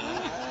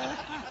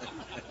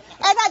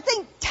 And I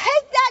think,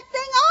 take that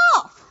thing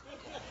off.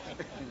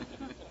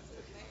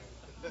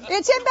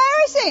 It's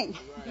embarrassing.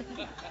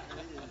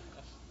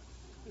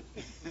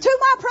 To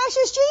my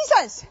precious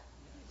Jesus.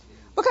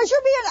 Because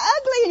you're being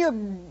ugly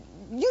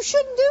and you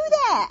shouldn't do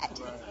that.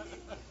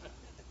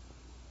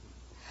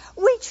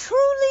 We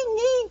truly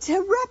need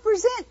to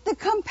represent the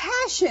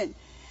compassion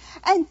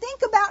and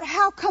think about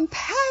how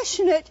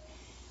compassionate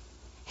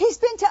He's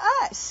been to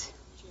us.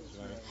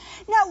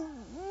 Now,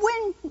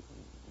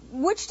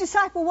 which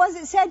disciple was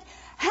it said,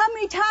 how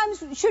many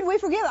times should we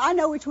forgive? I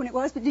know which one it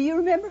was, but do you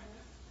remember?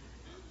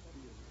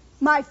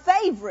 My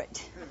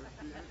favorite.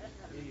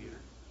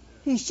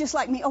 He's just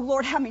like me. Oh,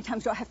 Lord, how many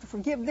times do I have to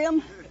forgive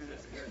them?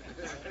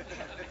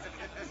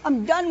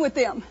 I'm done with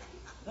them.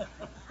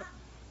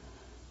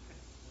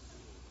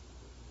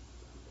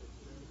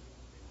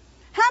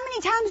 How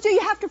many times do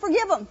you have to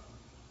forgive them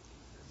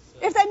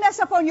if they mess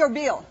up on your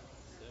bill?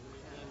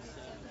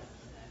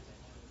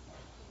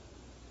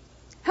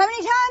 How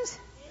many times?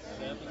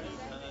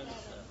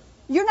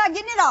 You're not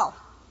getting it all.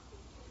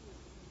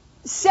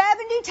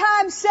 70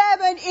 times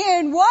 7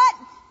 in what?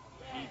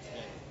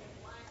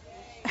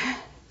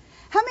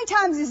 How many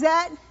times is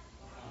that?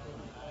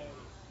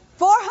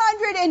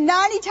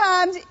 490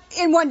 times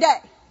in one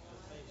day.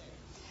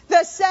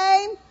 The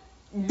same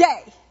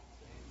day.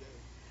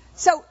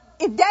 So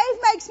if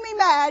Dave makes me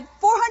mad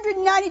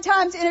 490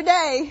 times in a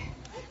day,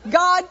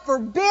 God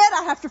forbid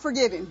I have to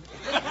forgive him.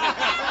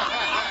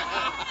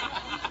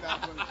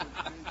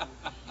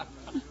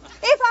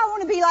 If I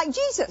want to be like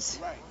Jesus.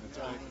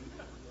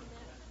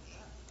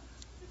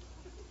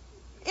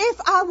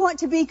 If I want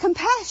to be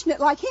compassionate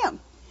like him.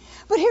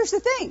 But here's the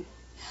thing.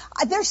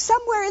 There's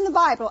somewhere in the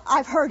Bible,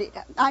 I've heard it.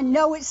 I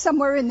know it's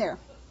somewhere in there.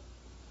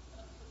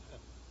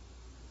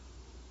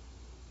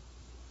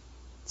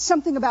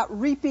 Something about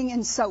reaping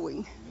and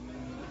sowing.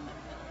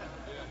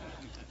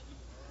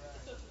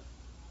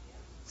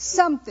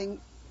 Something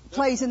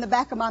plays in the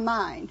back of my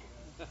mind.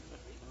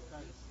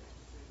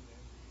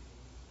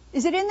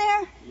 Is it in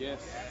there?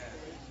 Yes.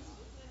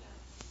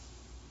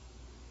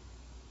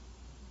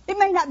 It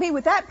may not be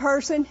with that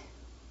person,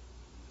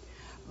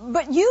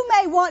 but you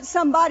may want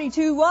somebody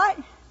to what?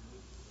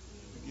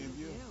 Forgive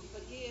you.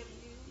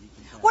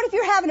 What if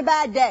you're having a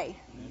bad day?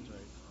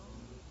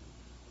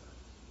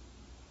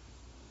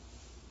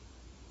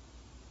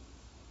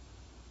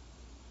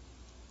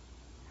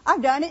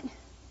 I've done it.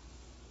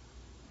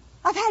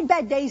 I've had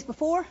bad days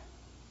before.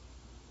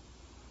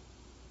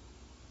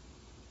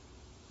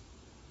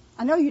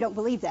 I know you don't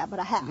believe that, but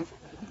I have.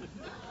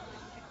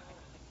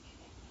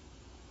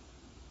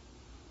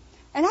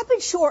 And I've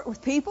been short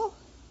with people.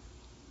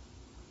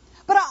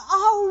 But I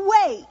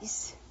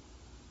always,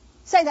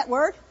 say that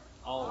word,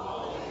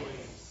 Always.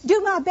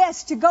 do my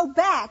best to go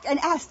back and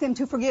ask them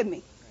to forgive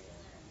me.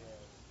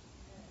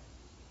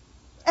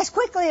 As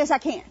quickly as I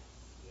can.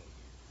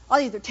 I'll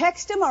either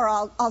text them or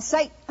I'll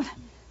say,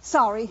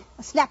 sorry,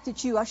 I snapped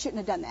at you, I shouldn't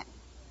have done that.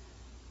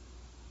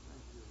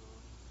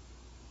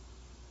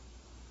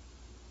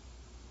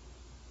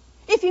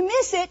 If you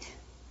miss it,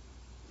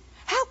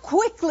 how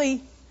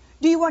quickly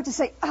do you want to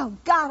say, oh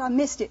God, I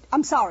missed it.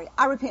 I'm sorry,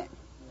 I repent.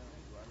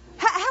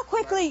 How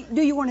quickly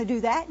do you want to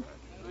do that?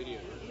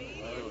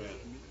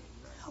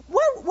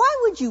 Why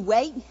would you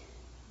wait?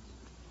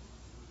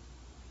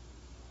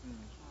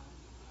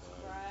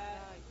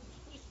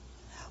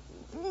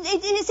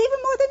 It's even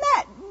more than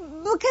that.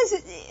 Because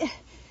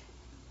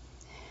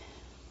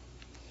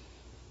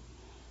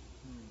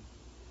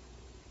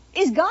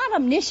is God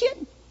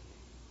omniscient?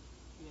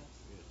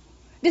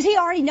 Does he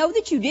already know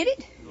that you did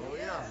it? Oh,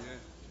 yeah.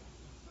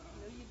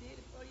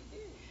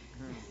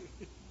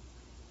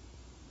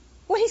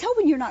 Well, he's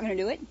hoping you're not going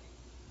to do it.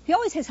 He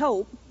always has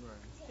hope.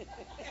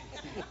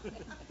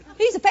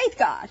 He's a faith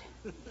God.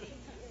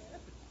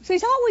 So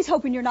he's always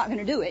hoping you're not going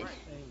to do it.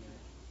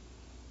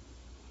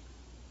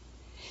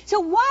 So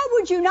why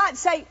would you not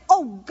say,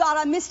 oh God,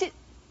 I missed it.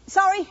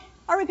 Sorry,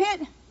 I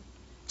repent.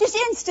 Just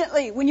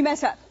instantly when you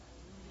mess up.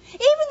 Even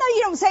though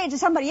you don't say it to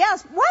somebody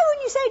else, why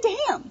wouldn't you say it to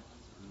him?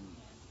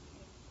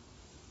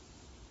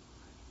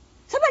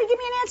 Somebody give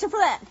me an answer for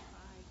that.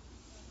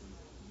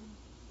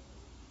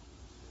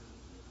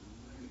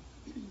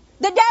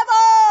 The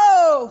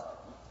devil!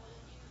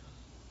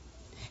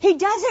 He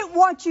doesn't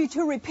want you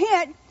to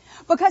repent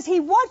because he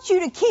wants you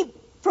to keep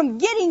from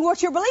getting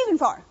what you're believing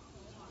for.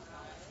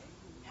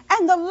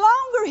 And the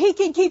longer he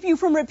can keep you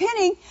from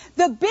repenting,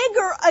 the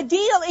bigger a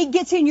deal it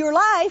gets in your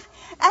life,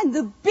 and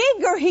the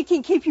bigger he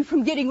can keep you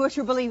from getting what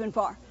you're believing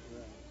for.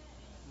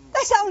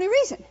 That's the only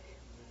reason.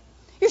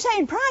 You're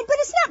saying pride, but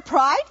it's not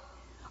pride.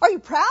 Are you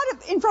proud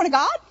in front of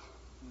God?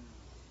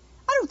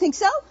 I don't think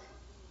so.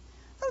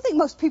 I don't think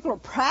most people are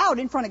proud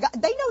in front of God.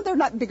 They know they're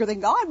not bigger than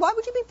God. Why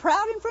would you be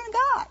proud in front of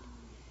God?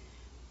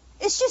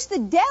 It's just the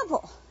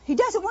devil. He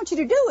doesn't want you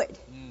to do it.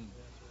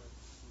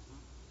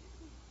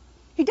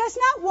 He does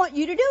not want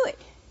you to do it.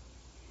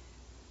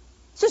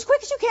 So as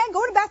quick as you can,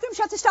 go in the bathroom,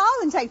 shut the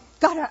stall, and say,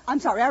 God, I'm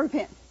sorry, I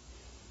repent.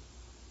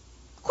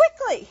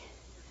 Quickly.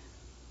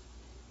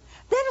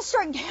 That'll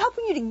start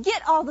helping you to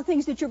get all the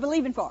things that you're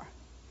believing for.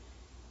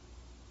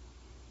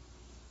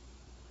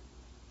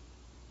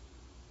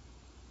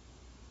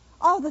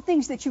 All the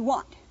things that you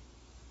want.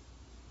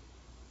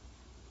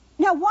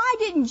 Now, why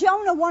didn't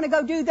Jonah want to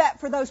go do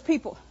that for those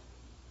people?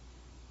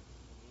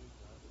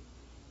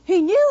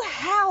 He knew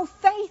how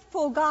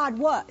faithful God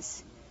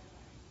was.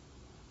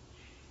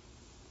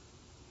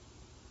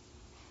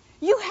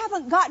 You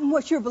haven't gotten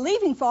what you're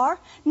believing for,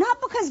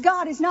 not because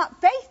God is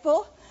not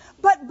faithful,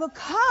 but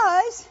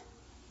because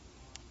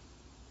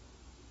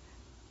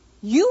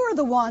you are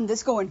the one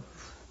that's going,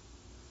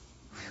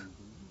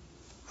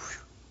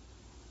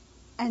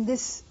 and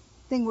this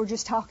thing we're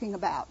just talking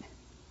about.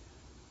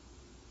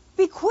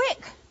 Be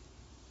quick.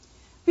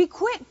 Be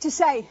quick to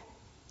say,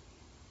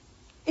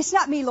 it's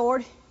not me,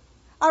 Lord.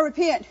 I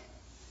repent.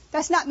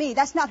 That's not me.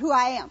 That's not who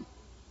I am.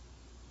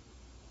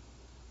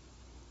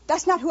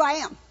 That's not who I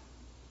am.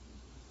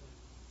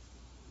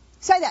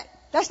 Say that.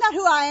 That's not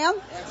who I am.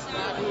 That's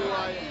not who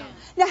I am.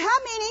 Now, how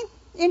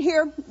many in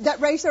here that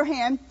raised their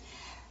hand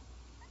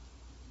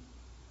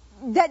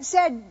that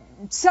said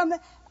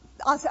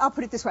I'll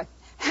put it this way.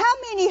 How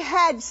many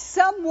had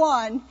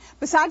someone,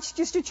 besides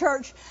just a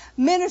church,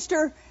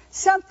 minister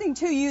something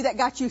to you that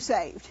got you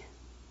saved?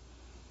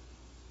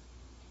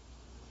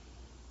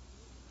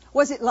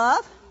 Was it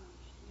love?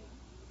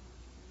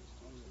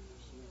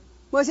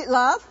 Was it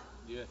love?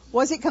 Yes.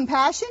 Was it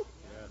compassion?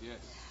 Yes.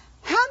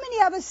 How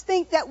many of us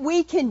think that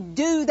we can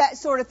do that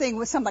sort of thing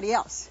with somebody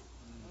else?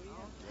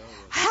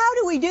 How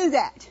do we do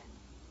that?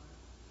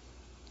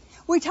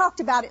 We talked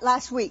about it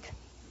last week.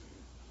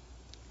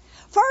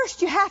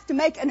 First, you have to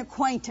make an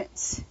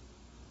acquaintance.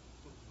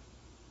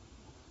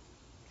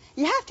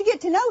 You have to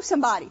get to know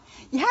somebody.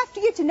 You have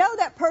to get to know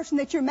that person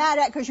that you're mad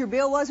at because your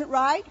bill wasn't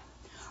right,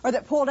 or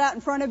that pulled out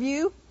in front of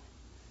you,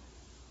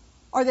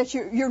 or that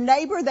your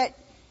neighbor that,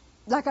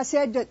 like I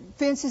said, that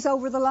fences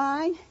over the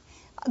line.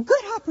 A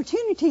good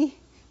opportunity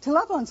to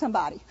love on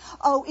somebody.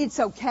 Oh, it's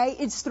okay.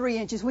 It's 3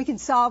 inches. We can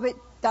solve it.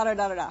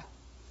 Da-da-da-da-da.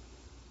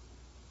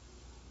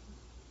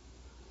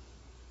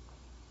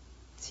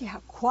 See how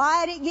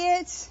quiet it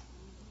gets?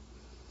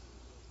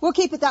 We'll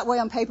keep it that way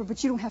on paper,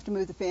 but you don't have to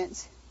move the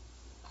fence.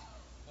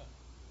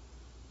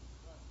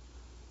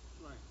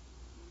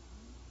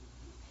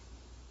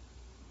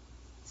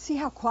 See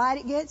how quiet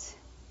it gets?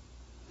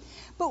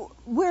 But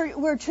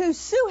we're too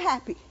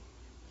happy.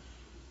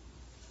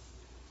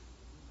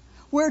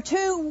 We're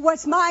too,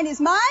 what's mine is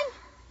mine,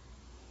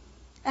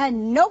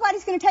 and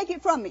nobody's going to take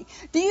it from me.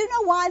 Do you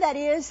know why that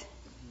is?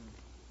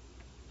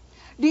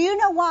 Do you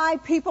know why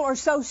people are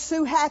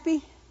so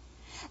happy?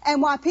 And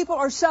why people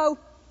are so,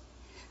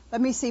 let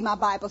me see my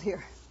Bible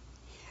here.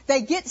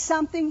 They get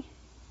something,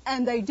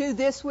 and they do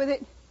this with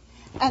it,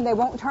 and they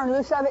won't turn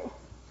loose of it.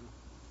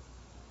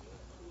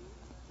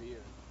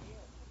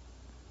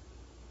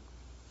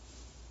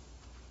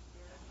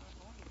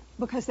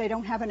 Because they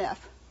don't have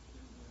enough.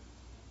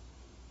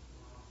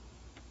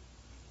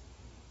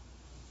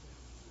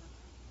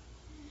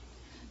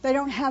 They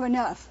don't have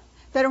enough.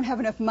 They don't have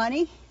enough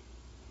money.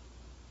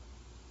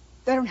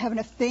 They don't have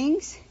enough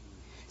things.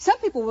 Some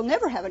people will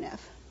never have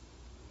enough.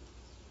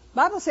 The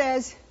Bible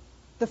says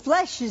the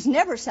flesh is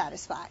never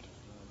satisfied.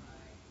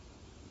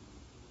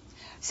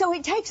 So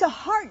it takes a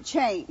heart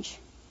change.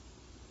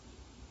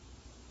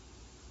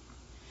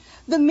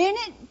 The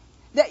minute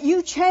that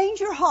you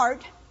change your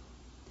heart,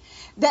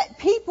 that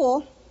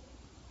people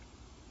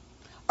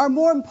are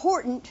more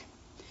important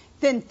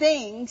than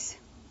things,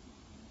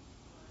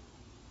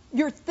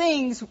 your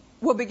things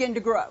will begin to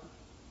grow.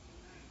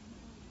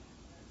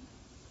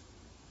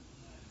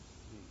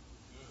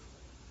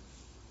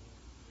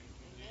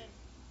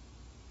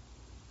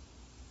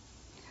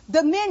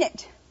 The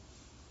minute,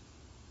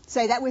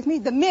 say that with me,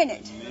 the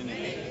minute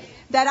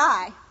that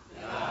I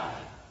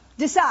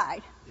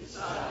decide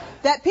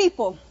that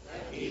people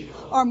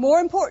are more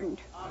important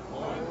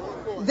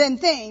than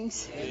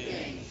things,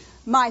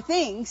 my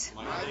things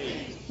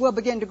will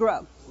begin to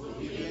grow.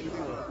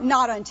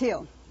 Not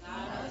until.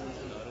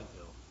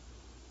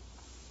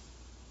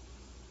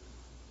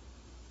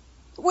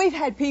 We've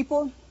had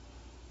people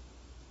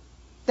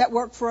that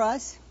work for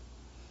us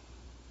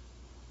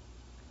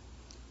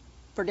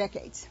for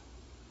decades.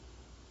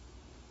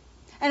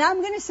 And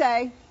I'm going to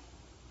say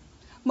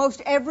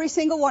most every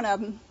single one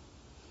of them,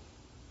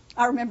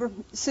 I remember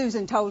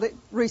Susan told it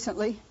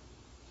recently.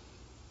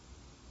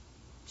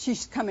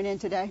 She's coming in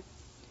today.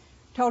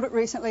 Told it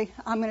recently.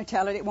 I'm going to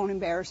tell it. It won't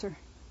embarrass her.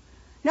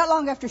 Not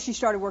long after she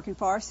started working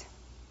for us,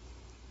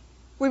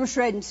 we were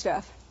shredding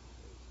stuff.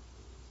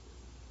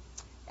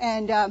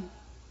 And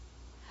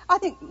I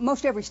think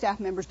most every staff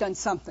member's done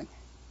something.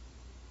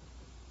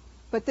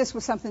 But this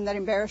was something that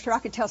embarrassed her. I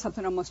could tell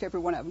something on almost every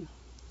one of them.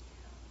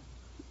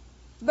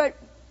 But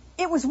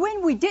it was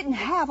when we didn't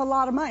have a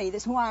lot of money.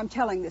 That's why I'm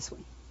telling this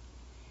one.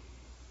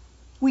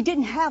 we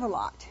didn't have a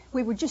lot.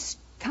 We were just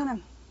kind of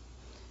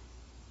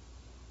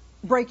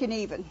breaking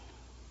even.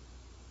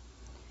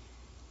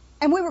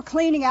 And we were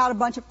cleaning out a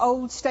bunch of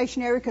old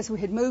stationery because we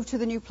had moved to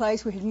the new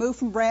place. We had moved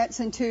from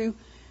Branson to,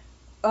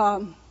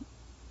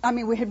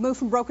 we had moved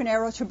from Broken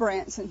Arrow to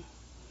Branson.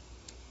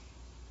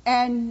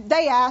 And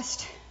they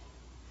asked,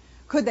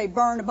 could they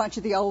burn a bunch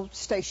of the old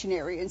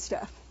stationery and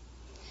stuff?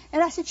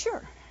 And I said,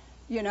 sure.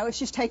 You know, it's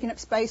just taking up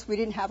space. We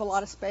didn't have a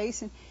lot of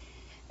space.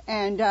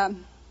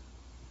 And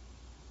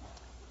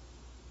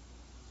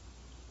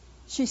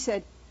she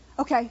said,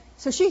 okay.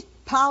 So she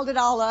piled it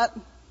all up.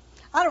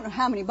 I don't know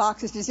how many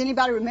boxes. Does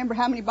anybody remember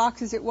how many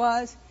boxes it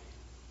was?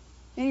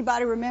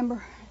 Anybody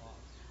remember?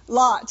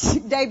 Lots.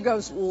 Dave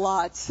goes,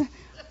 lots.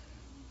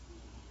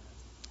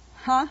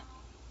 Huh?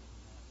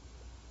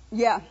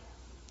 Yeah.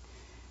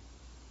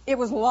 It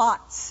was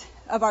lots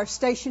of our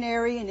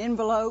stationery and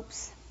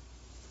envelopes.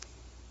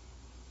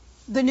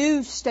 The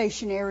new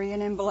stationery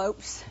and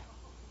envelopes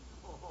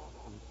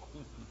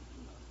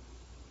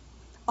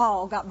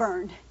all got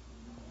burned.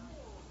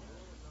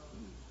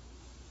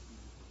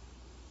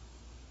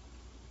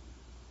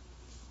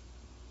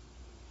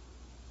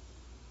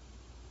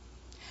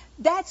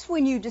 That's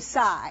when you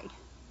decide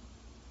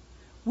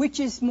which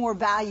is more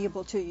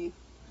valuable to you.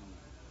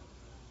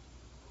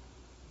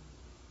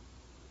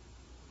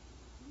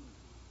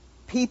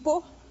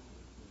 People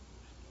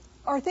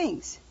or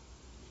things.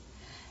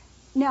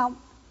 Now,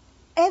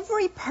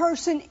 every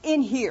person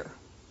in here,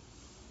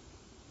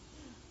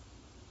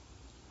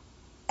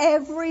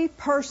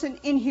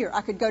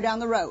 I could go down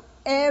the road,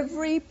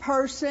 every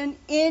person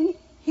in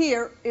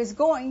here is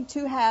going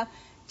to have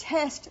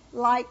tests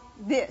like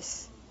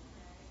this.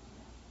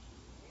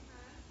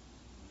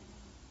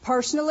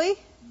 Personally,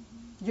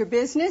 your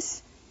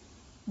business,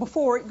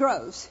 before it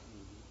grows.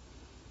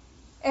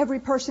 Every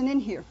person in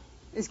here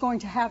is going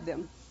to have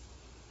them.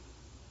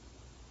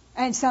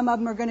 And some of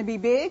them are going to be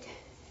big,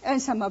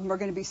 and some of them are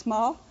going to be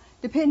small,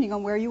 depending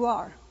on where you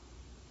are.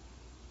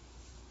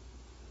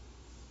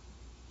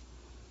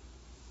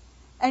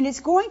 And it's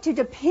going to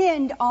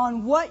depend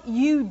on what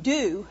you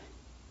do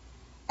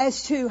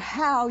as to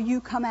how you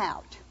come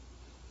out.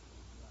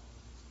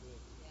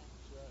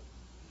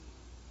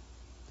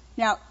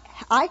 Now,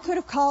 I could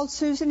have called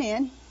Susan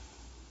in.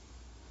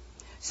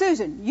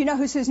 Susan, you know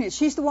who Susan is.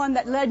 She's the one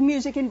that led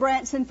music in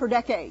Branson for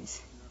decades.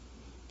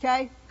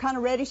 Okay? Kind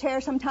of reddish hair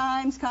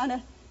sometimes, kind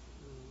of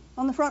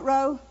on the front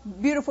row.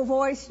 Beautiful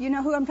voice. You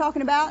know who I'm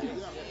talking about?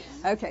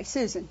 Okay,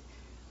 Susan.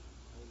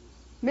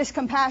 Miss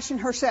Compassion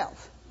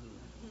herself.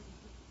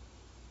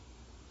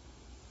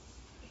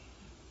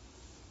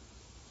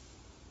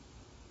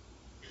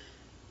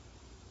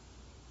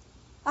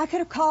 I could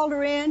have called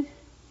her in,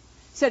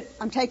 said,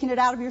 I'm taking it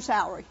out of your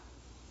salary.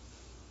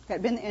 That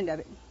had been the end of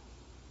it.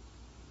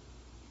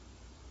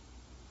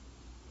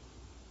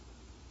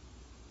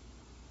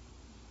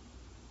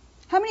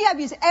 How many of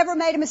you has ever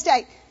made a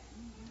mistake?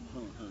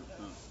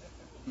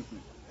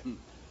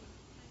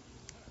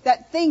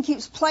 That thing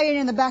keeps playing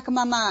in the back of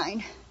my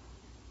mind.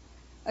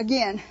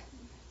 Again,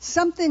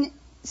 something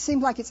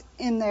seems like it's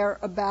in there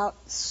about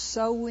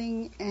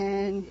sowing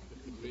and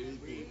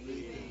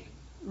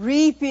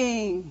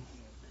reaping.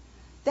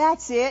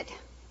 That's it.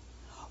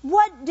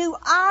 What do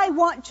I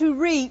want to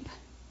reap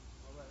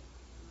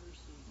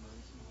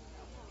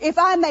if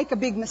I make a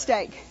big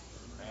mistake?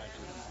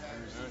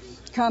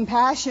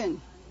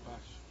 Compassion.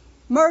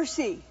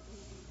 Mercy.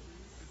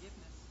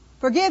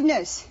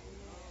 Forgiveness.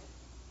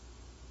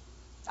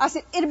 I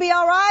said, it'll be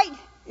all right.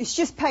 It's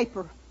just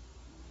paper.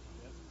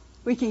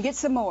 We can get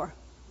some more.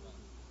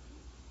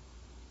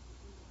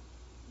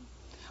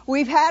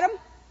 We've had them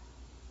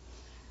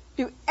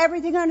do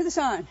everything under the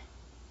sun.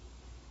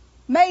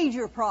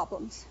 Major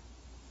problems.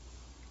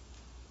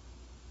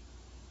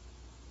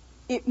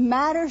 It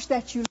matters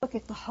that you look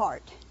at the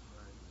heart.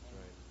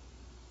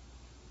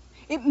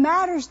 It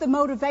matters the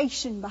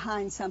motivation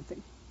behind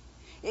something.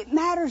 It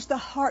matters the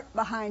heart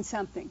behind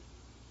something.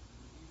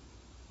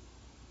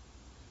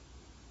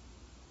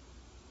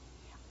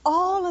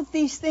 All of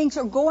these things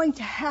are going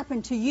to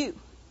happen to you.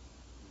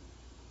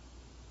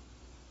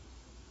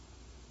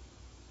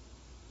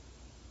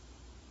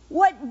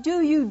 What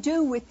do you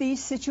do with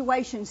these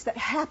situations that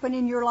happen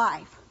in your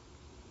life?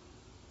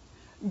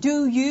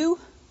 Do you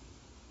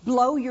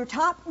blow your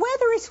top,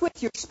 whether it's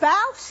with your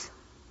spouse?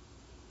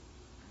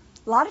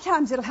 A lot of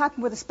times it'll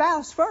happen with a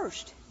spouse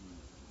first.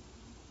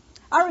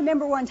 I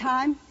remember one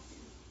time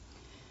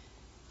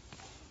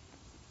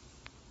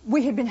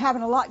we had been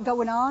having a lot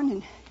going on,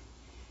 and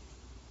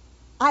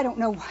I don't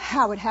know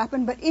how it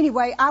happened, but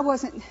anyway, I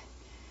wasn't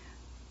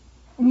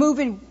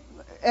moving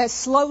as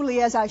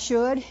slowly as I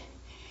should.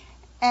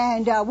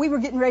 And we were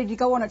getting ready to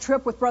go on a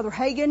trip with Brother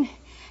Hagin,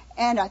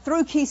 and I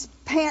threw Keith's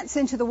pants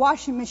into the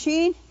washing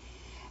machine,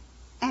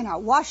 and I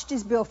washed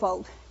his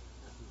billfold.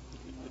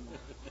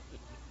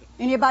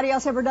 Anybody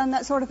else ever done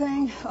that sort of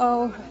thing?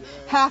 Oh,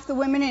 half the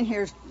women in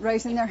here is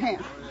raising their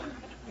hand.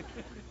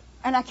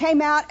 And I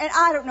came out, and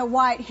I don't know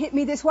why it hit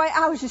me this way.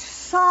 I was just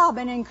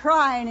sobbing and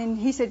crying, and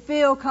he said,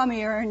 Phil, come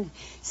here, and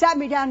sat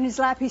me down in his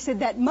lap. He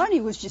said, that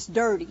money was just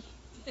dirty.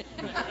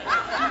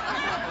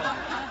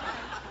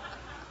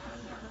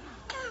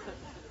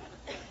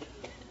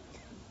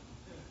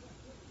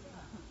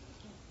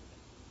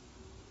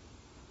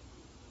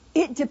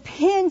 It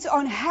depends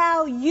on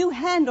how you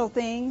handle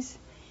things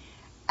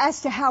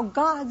as to how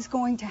God's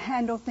going to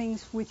handle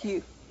things with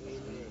you.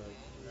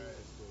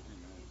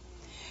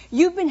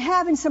 You've been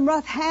having some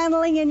rough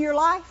handling in your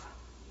life?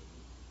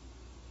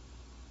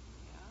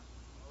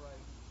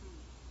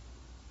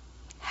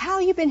 How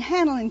you been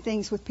handling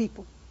things with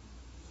people?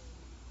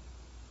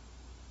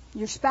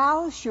 Your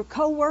spouse, your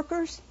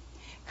co-workers?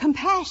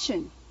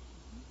 Compassion.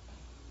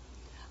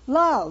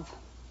 Love.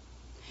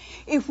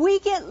 If we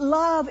get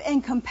love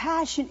and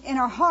compassion in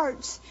our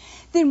hearts,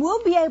 then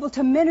we'll be able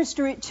to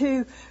minister it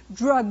to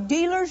drug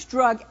dealers,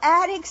 drug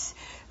addicts,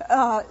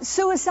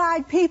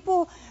 suicide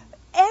people,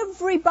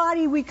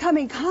 everybody we come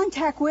in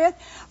contact with,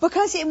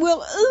 because it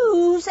will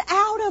ooze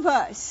out of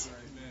us.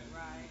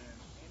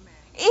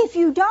 If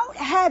you don't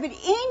have it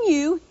in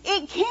you,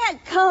 it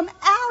can't come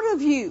out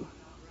of you.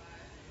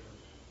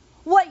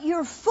 What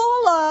you're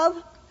full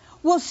of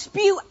will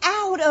spew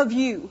out of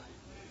you.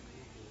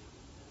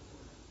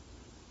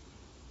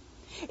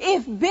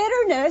 If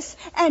bitterness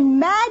and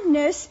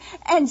madness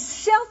and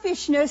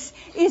selfishness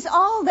is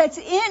all that's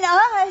in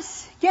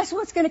us, guess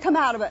what's going to come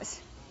out of us?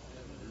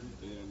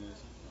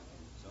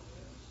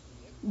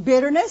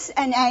 Bitterness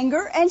and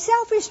anger and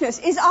selfishness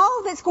is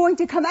all that's going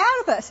to come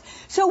out of us.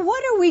 So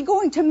what are we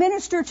going to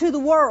minister to the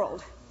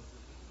world?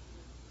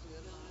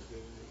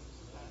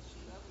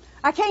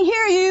 I can't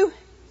hear you.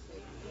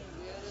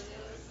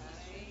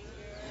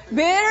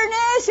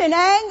 Bitterness and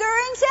anger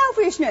and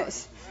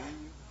selfishness.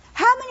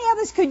 How many of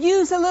us could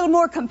use a little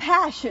more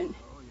compassion?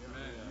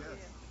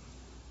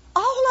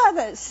 All of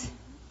us.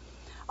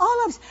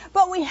 All of us.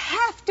 But we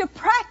have to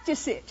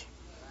practice it.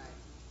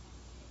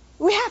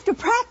 We have to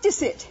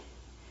practice it.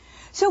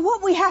 So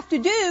what we have to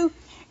do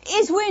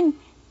is when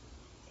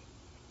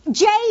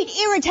Jade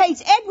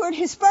irritates Edward,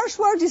 his first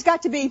word has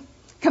got to be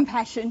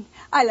compassion.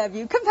 I love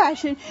you.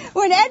 Compassion.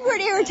 When Edward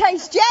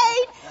irritates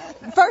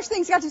Jade, first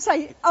thing's got to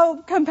say,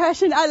 oh,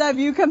 compassion. I love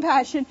you.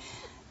 Compassion.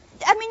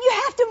 I mean, you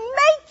have to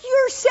make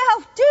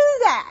yourself do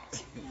that.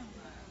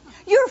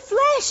 Your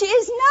flesh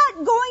is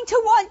not going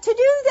to want to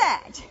do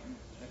that.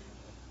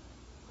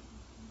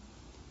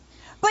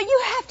 But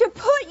you have to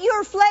put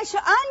your flesh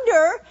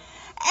under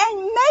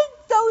and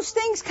make those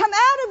things come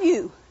out of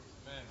you.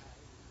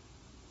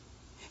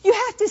 You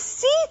have to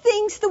see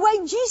things the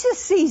way Jesus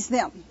sees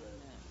them.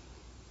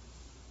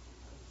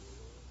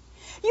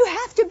 You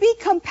have to be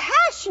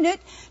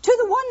compassionate to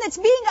the one that's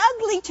being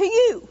ugly to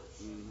you.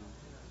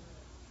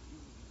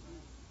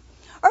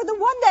 Or the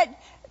one that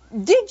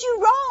did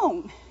you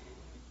wrong.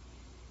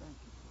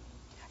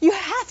 You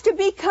have to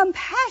be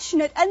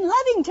compassionate and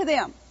loving to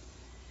them.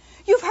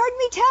 You've heard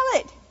me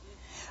tell it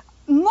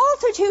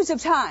multitudes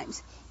of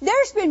times.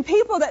 There's been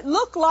people that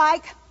look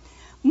like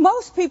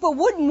most people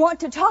wouldn't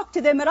want to talk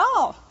to them at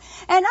all.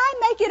 And I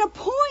make it a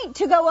point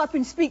to go up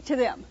and speak to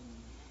them.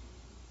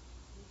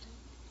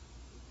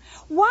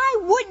 Why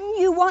wouldn't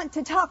you want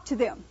to talk to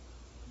them?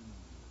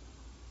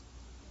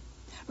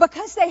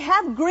 Because they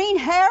have green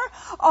hair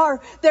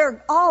or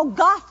they're all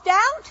gothed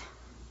out?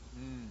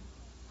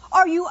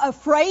 Are you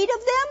afraid of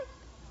them?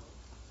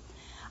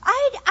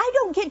 I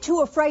don't get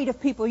too afraid of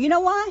people. You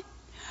know why?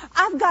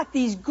 I've got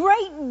these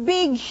great,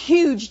 big,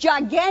 huge,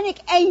 gigantic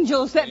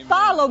angels that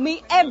follow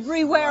me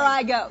everywhere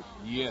I go.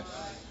 Yes.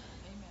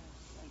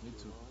 Me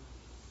too.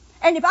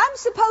 And if I'm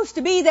supposed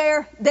to be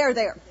there, they're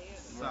there.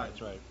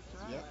 That's right.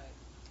 Yep.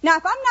 Now,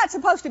 if I'm not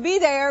supposed to be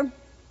there,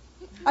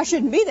 I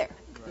shouldn't be there.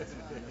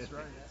 That's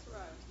right.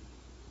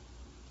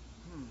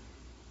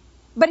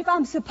 But if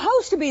I'm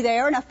supposed to be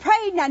there, and I've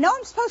prayed, and I know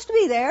I'm supposed to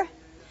be there,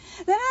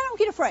 then I don't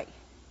get afraid.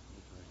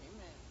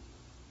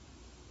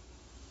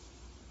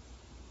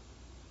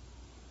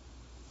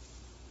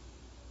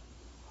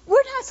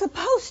 We're not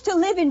supposed to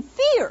live in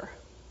fear.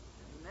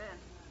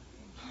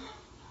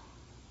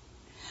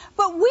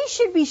 But we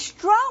should be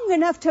strong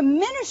enough to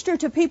minister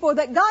to people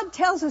that God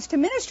tells us to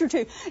minister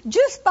to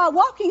just by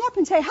walking up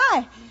and say,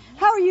 hi,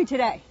 how are you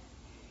today?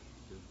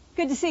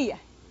 Good to see you.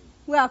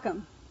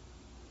 Welcome.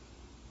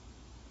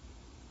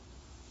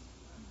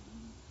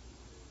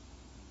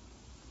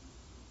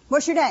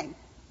 What's your name?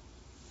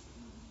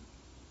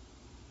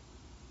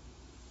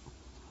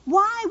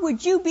 Why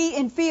would you be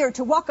in fear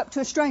to walk up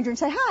to a stranger and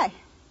say, hi,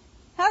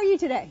 how are you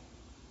today?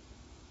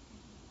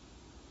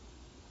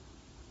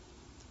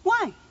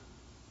 Why?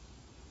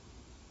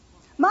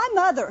 My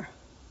mother,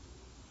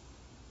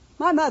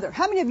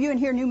 how many of you in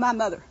here knew my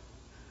mother?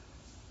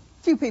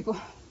 A few people.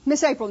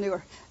 Miss April knew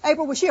her.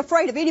 April, was she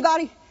afraid of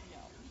anybody?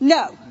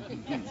 No.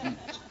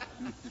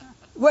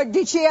 What,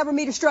 did she ever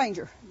meet a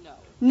stranger?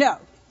 No.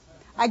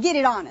 I get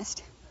it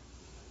honest.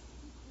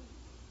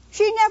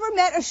 She never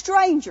met a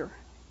stranger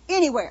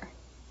anywhere.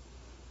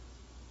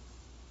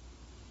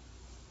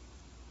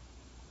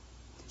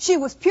 She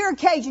was pure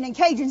Cajun, and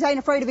Cajuns ain't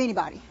afraid of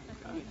anybody.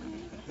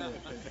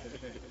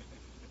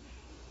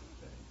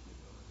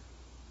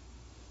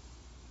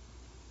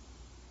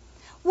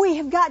 We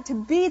have got to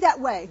be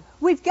that way.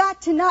 We've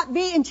got to not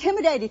be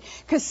intimidated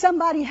because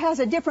somebody has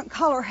a different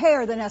color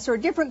hair than us, or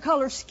a different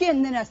color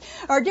skin than us,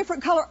 or a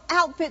different color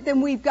outfit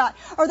than we've got,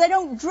 or they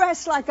don't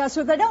dress like us,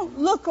 or they don't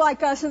look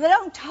like us, or they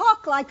don't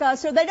talk like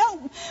us, or they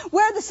don't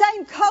wear the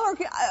same color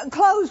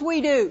clothes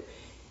we do.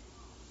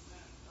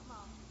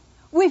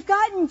 We've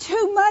gotten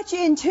too much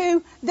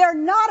into they're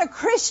not a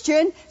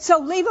Christian, so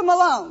leave them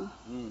alone.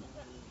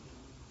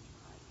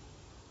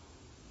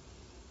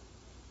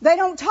 They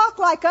don't talk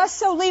like us,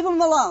 so leave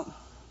them alone.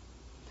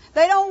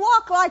 They don't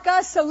walk like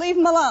us, so leave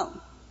them alone.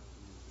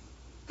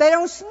 They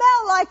don't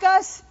smell like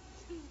us,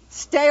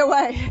 stay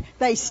away.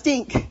 They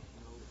stink.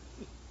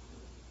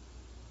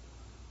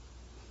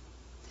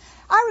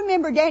 I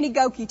remember Danny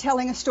Gokey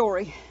telling a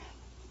story.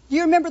 Do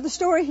you remember the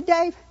story,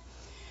 Dave?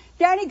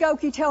 Danny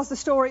Gokey tells the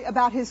story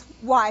about his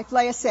wife,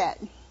 Leah Sett.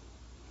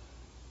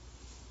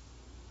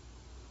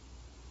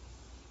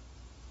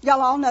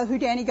 Y'all all know who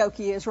Danny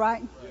Gokey is,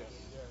 right?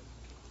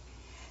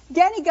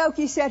 Danny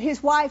Gokey said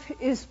his wife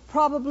is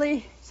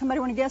probably, somebody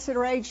want to guess at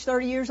her age,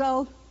 30 years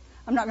old?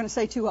 I'm not going to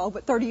say too old,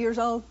 but 30 years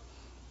old,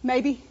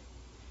 maybe.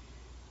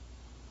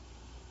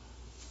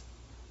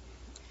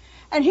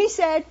 And he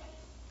said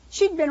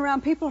she'd been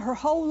around people her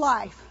whole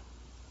life.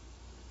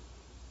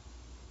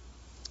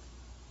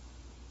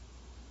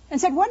 And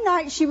said one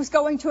night she was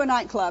going to a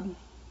nightclub.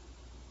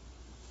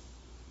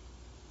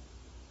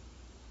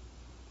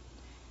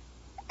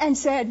 And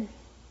said,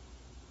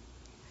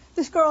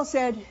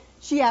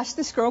 she asked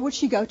this girl, would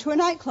she go to a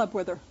nightclub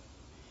with her?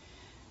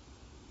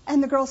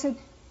 And the girl said,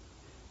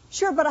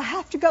 sure, but I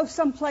have to go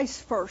someplace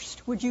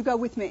first. Would you go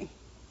with me?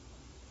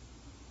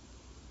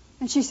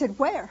 And she said,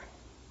 where?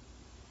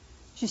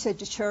 She said,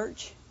 to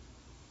church.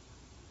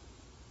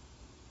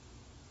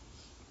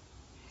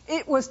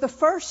 It was the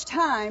first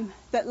time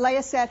that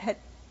Leah Sett had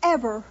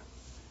ever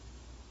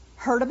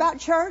heard about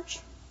church,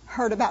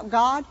 heard about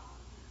God,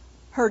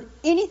 heard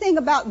anything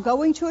about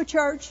going to a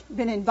church,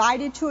 been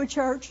invited to a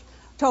church,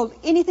 told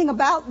anything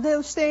about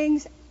those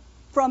things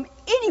from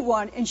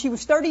anyone, and she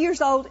was 30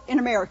 years old in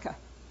America.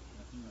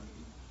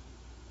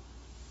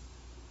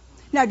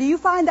 Now, do you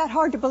find that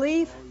hard to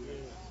believe?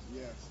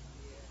 Yes.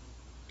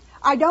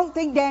 I don't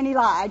think Danny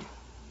lied.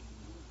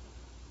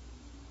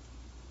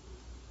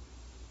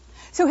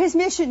 So his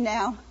mission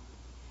now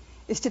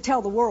is to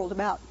tell the world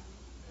about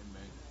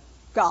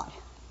God.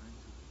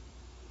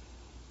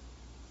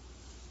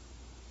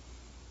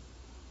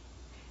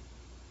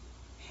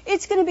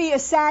 It's going to be a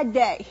sad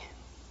day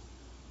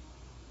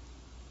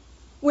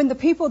when the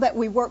people that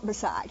we work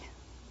beside,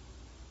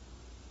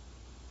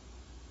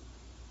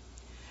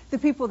 the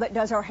people that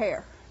does our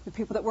hair, the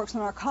people that works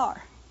on our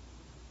car,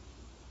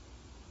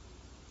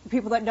 the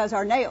people that does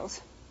our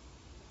nails,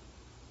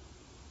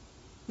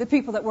 the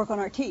people that work on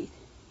our teeth,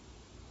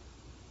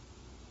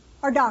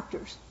 our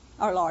doctors,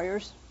 our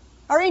lawyers,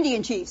 our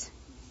Indian chiefs,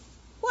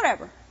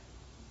 whatever,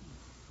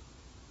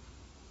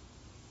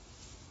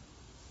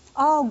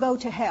 all go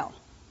to hell.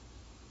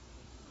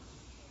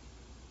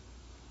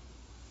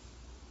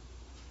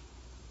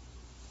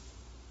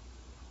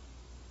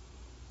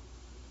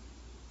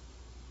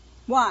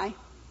 Why?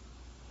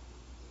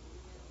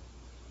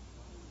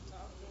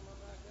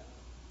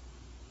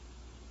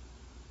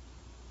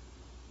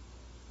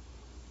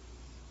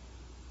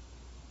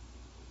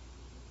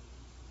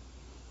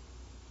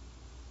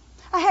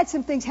 I had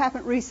some things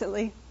happen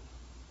recently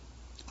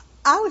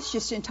I was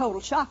just in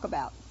total shock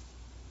about.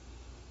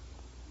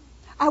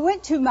 I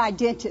went to my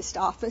dentist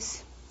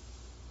office.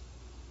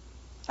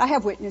 I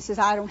have witnesses.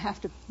 I don't have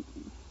to.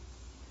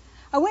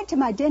 I went to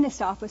my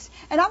dentist office,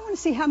 and I want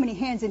to see how many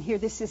hands in here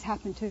this has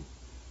happened to.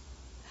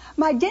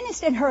 My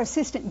dentist and her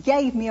assistant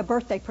gave me a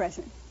birthday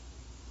present.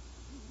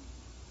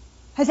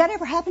 Has that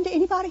ever happened to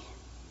anybody?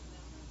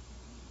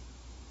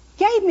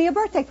 Gave me a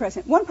birthday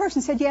present. One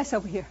person said yes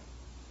over here.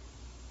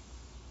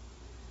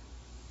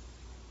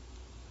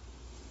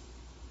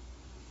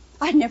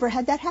 I'd never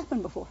had that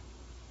happen before.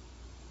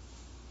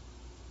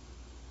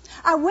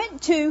 I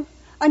went to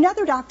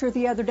another doctor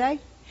the other day,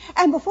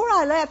 and before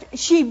I left,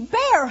 she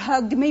bear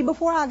hugged me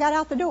before I got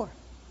out the door.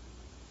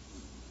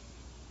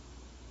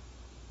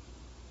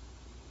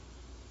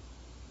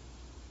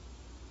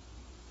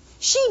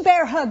 She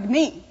bear hugged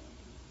me.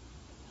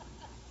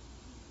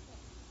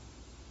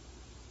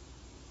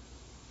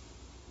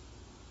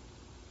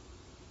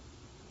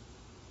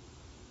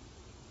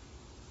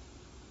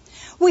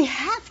 We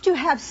have to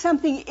have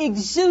something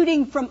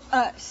exuding from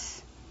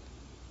us.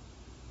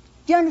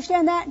 Do you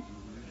understand that?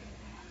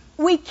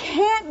 We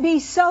can't be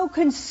so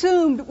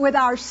consumed with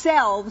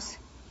ourselves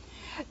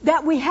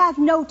that we have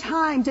no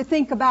time to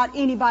think about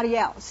anybody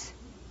else.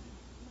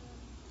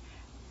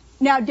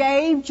 Now,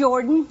 Dave,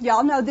 Jordan,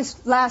 y'all know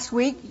this last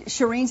week,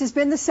 Shireen's has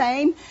been the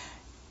same.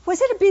 Was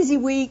it a busy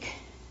week?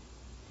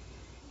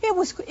 It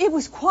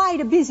was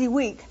quite a busy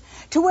week,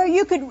 to where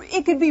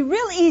it could be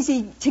real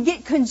easy to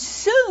get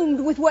consumed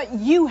with what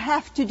you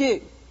have to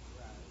do.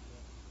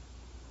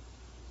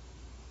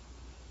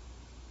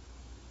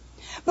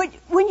 But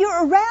when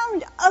you're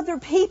around other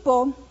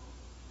people,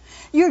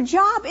 your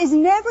job is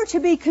never to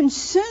be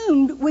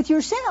consumed with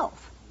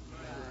yourself.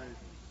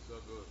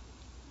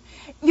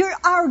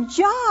 Our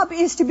job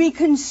is to be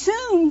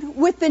consumed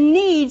with the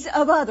needs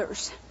of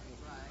others.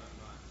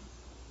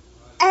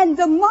 And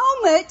the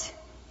moment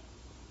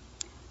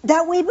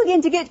that we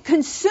begin to get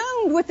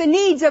consumed with the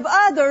needs of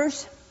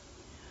others,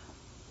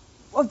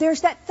 well,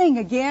 there's that thing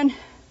again.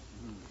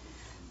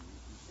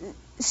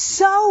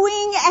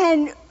 Sowing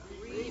and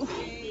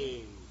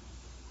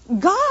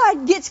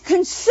God gets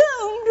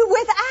consumed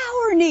with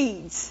our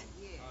needs.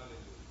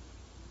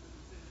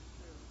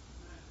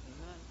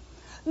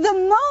 The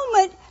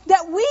moment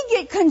that we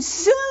get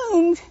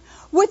consumed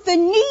with the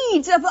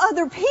needs of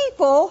other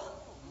people,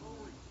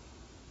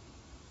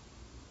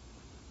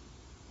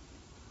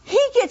 He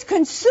gets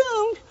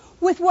consumed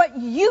with what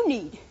you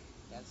need.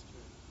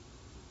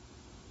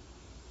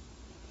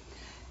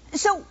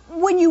 So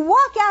when you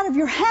walk out of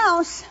your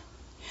house,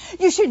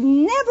 you should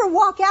never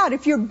walk out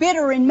if you're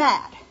bitter and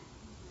mad.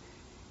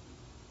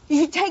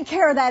 You should take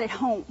care of that at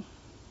home.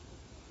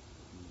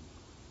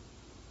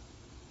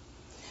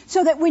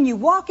 So that when you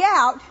walk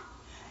out,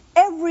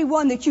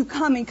 everyone that you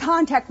come in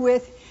contact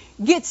with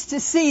gets to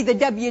see the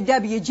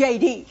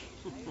WWJD.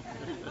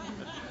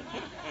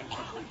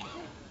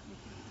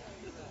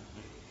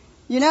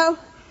 You know,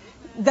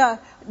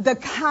 the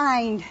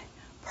kind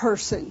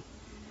person,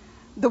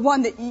 the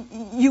one that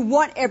you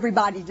want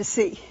everybody to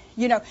see.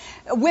 You know,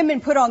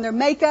 women put on their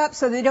makeup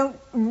so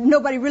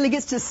nobody really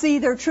gets to see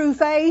their true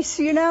face,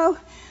 you know.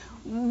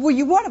 Well,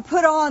 you want to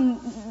put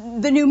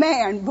on the new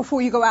man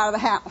before you go out of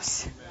the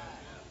house.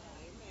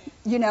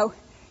 You know,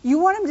 you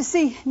want him to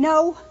see,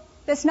 no,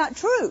 that's not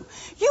true.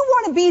 You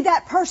want to be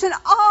that person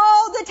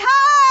all the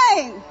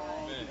time.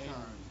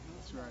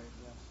 That's right.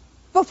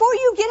 Before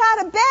you get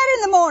out of bed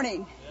in the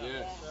morning.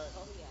 Yes.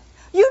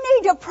 You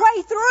need to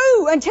pray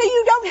through until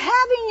you don't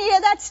have any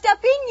of that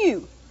stuff in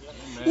you.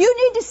 Amen. You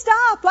need to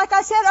stop, like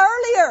I said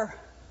earlier,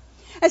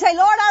 and say,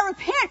 Lord, I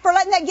repent for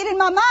letting that get in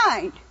my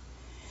mind.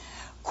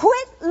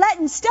 Quit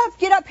letting stuff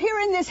get up here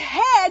in this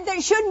head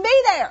that shouldn't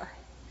be there.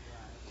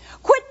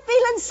 Quit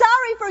feeling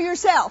sorry for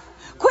yourself.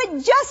 Quit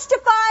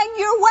justifying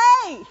your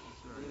way.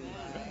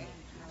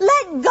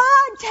 Let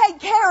God take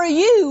care of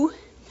you,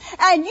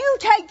 and you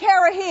take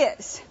care of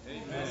His.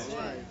 Amen.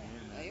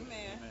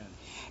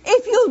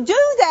 If you'll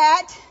do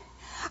that,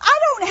 I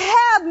don't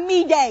have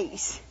me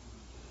days.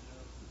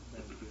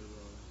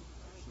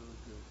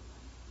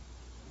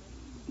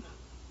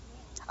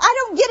 I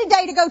don't get a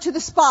day to go to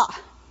the spa.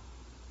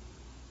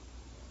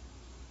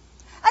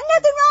 And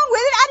nothing wrong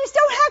with it. I just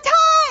don't have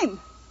time.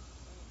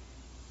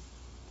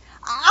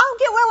 I'll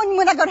get well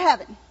when I go to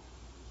heaven.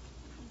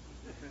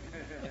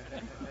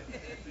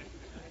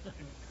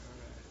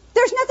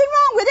 There's nothing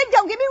wrong with it.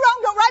 Don't get me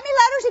wrong. Don't write me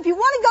letters. If you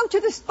want to go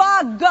to the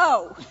spa,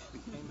 go.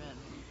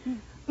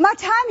 My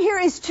time here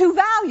is too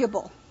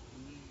valuable.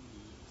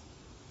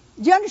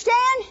 Do you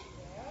understand?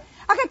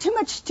 I got too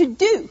much to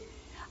do.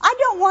 I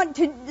don't want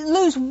to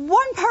lose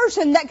one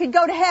person that could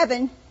go to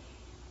heaven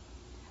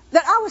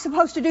that I was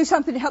supposed to do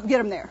something to help get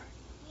them there.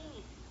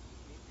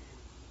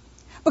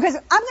 Because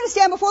I'm going to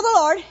stand before the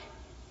Lord,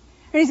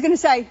 and He's going to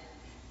say,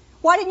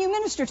 why didn't you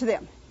minister to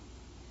them?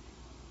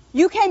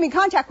 You came in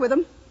contact with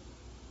them.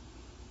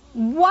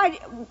 Why?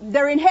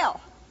 They're in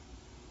hell.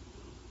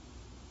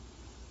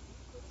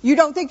 You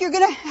don't think you're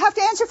going to have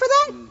to answer for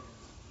that?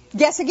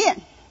 Guess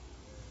again.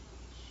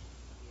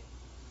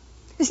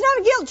 It's not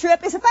a guilt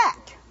trip, it's a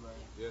fact.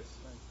 Yes.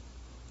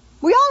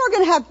 We all are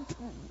going to have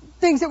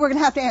things that we're going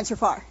to have to answer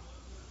for.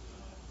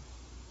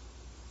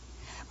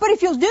 But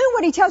if you'll do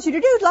what He tells you to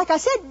do, like I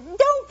said,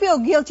 don't feel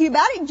guilty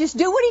about it. Just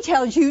do what He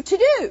tells you to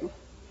do.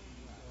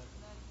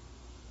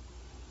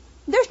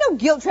 There's no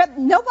guilt trip.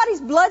 Nobody's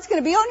blood's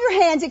going to be on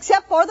your hands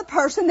except for the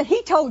person that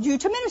He told you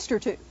to minister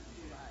to.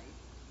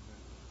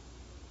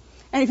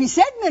 And if He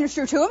said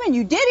minister to them and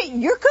you did it,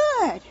 you're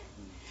good.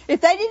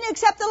 If they didn't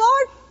accept the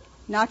Lord,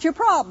 not your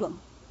problem.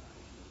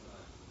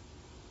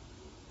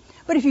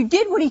 But if you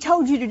did what He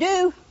told you to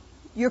do,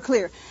 you're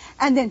clear.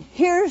 And then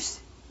here's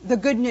the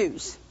good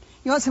news.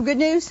 You want some good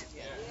news?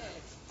 Yes.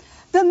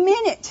 The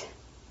minute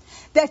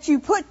that you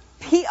put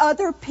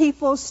other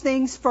people's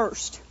things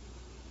first,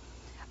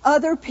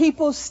 other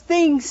people's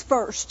things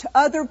first,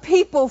 other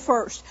people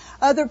first,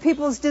 other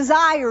people's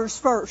desires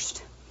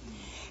first,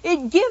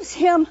 it gives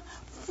Him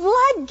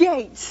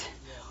floodgates,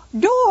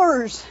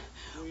 doors,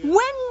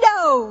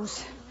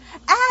 windows,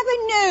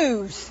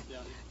 avenues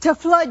to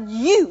flood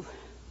you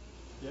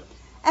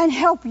and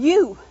help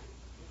you.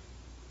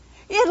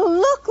 It'll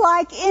look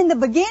like in the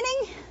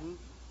beginning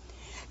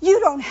you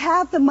don't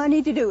have the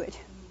money to do it.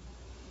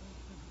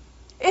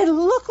 It'll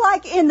look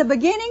like in the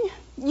beginning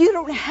you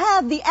don't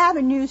have the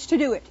avenues to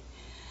do it.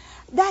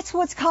 That's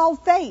what's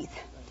called faith.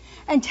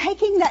 And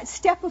taking that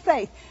step of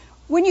faith.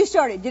 When you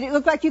started, did it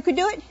look like you could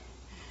do it?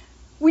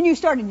 When you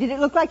started, did it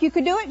look like you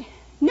could do it?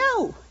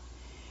 No.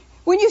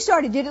 When you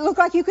started, did it look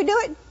like you could do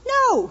it?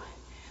 No.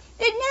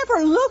 It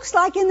never looks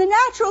like in the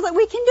natural that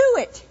we can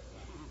do it.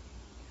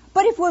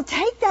 But if we'll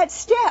take that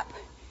step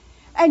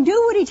and do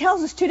what He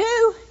tells us to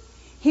do,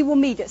 He will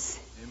meet us.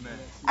 Amen.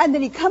 And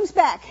then He comes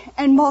back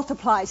and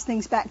multiplies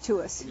things back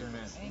to us. Amen.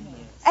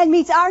 And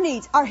meets our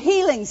needs, our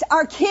healings,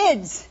 our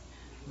kids,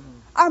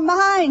 our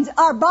minds,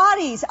 our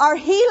bodies, our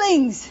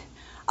healings,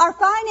 our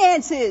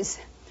finances,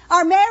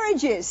 our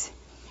marriages.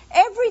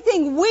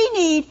 Everything we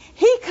need,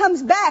 He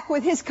comes back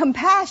with His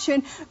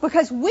compassion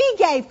because we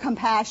gave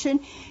compassion.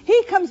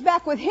 He comes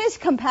back with His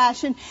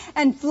compassion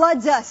and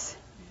floods us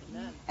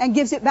and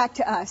gives it back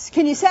to us.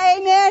 Can you say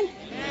amen?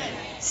 Amen.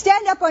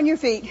 Stand up on your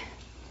feet.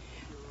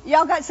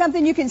 Y'all got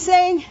something you can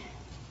sing?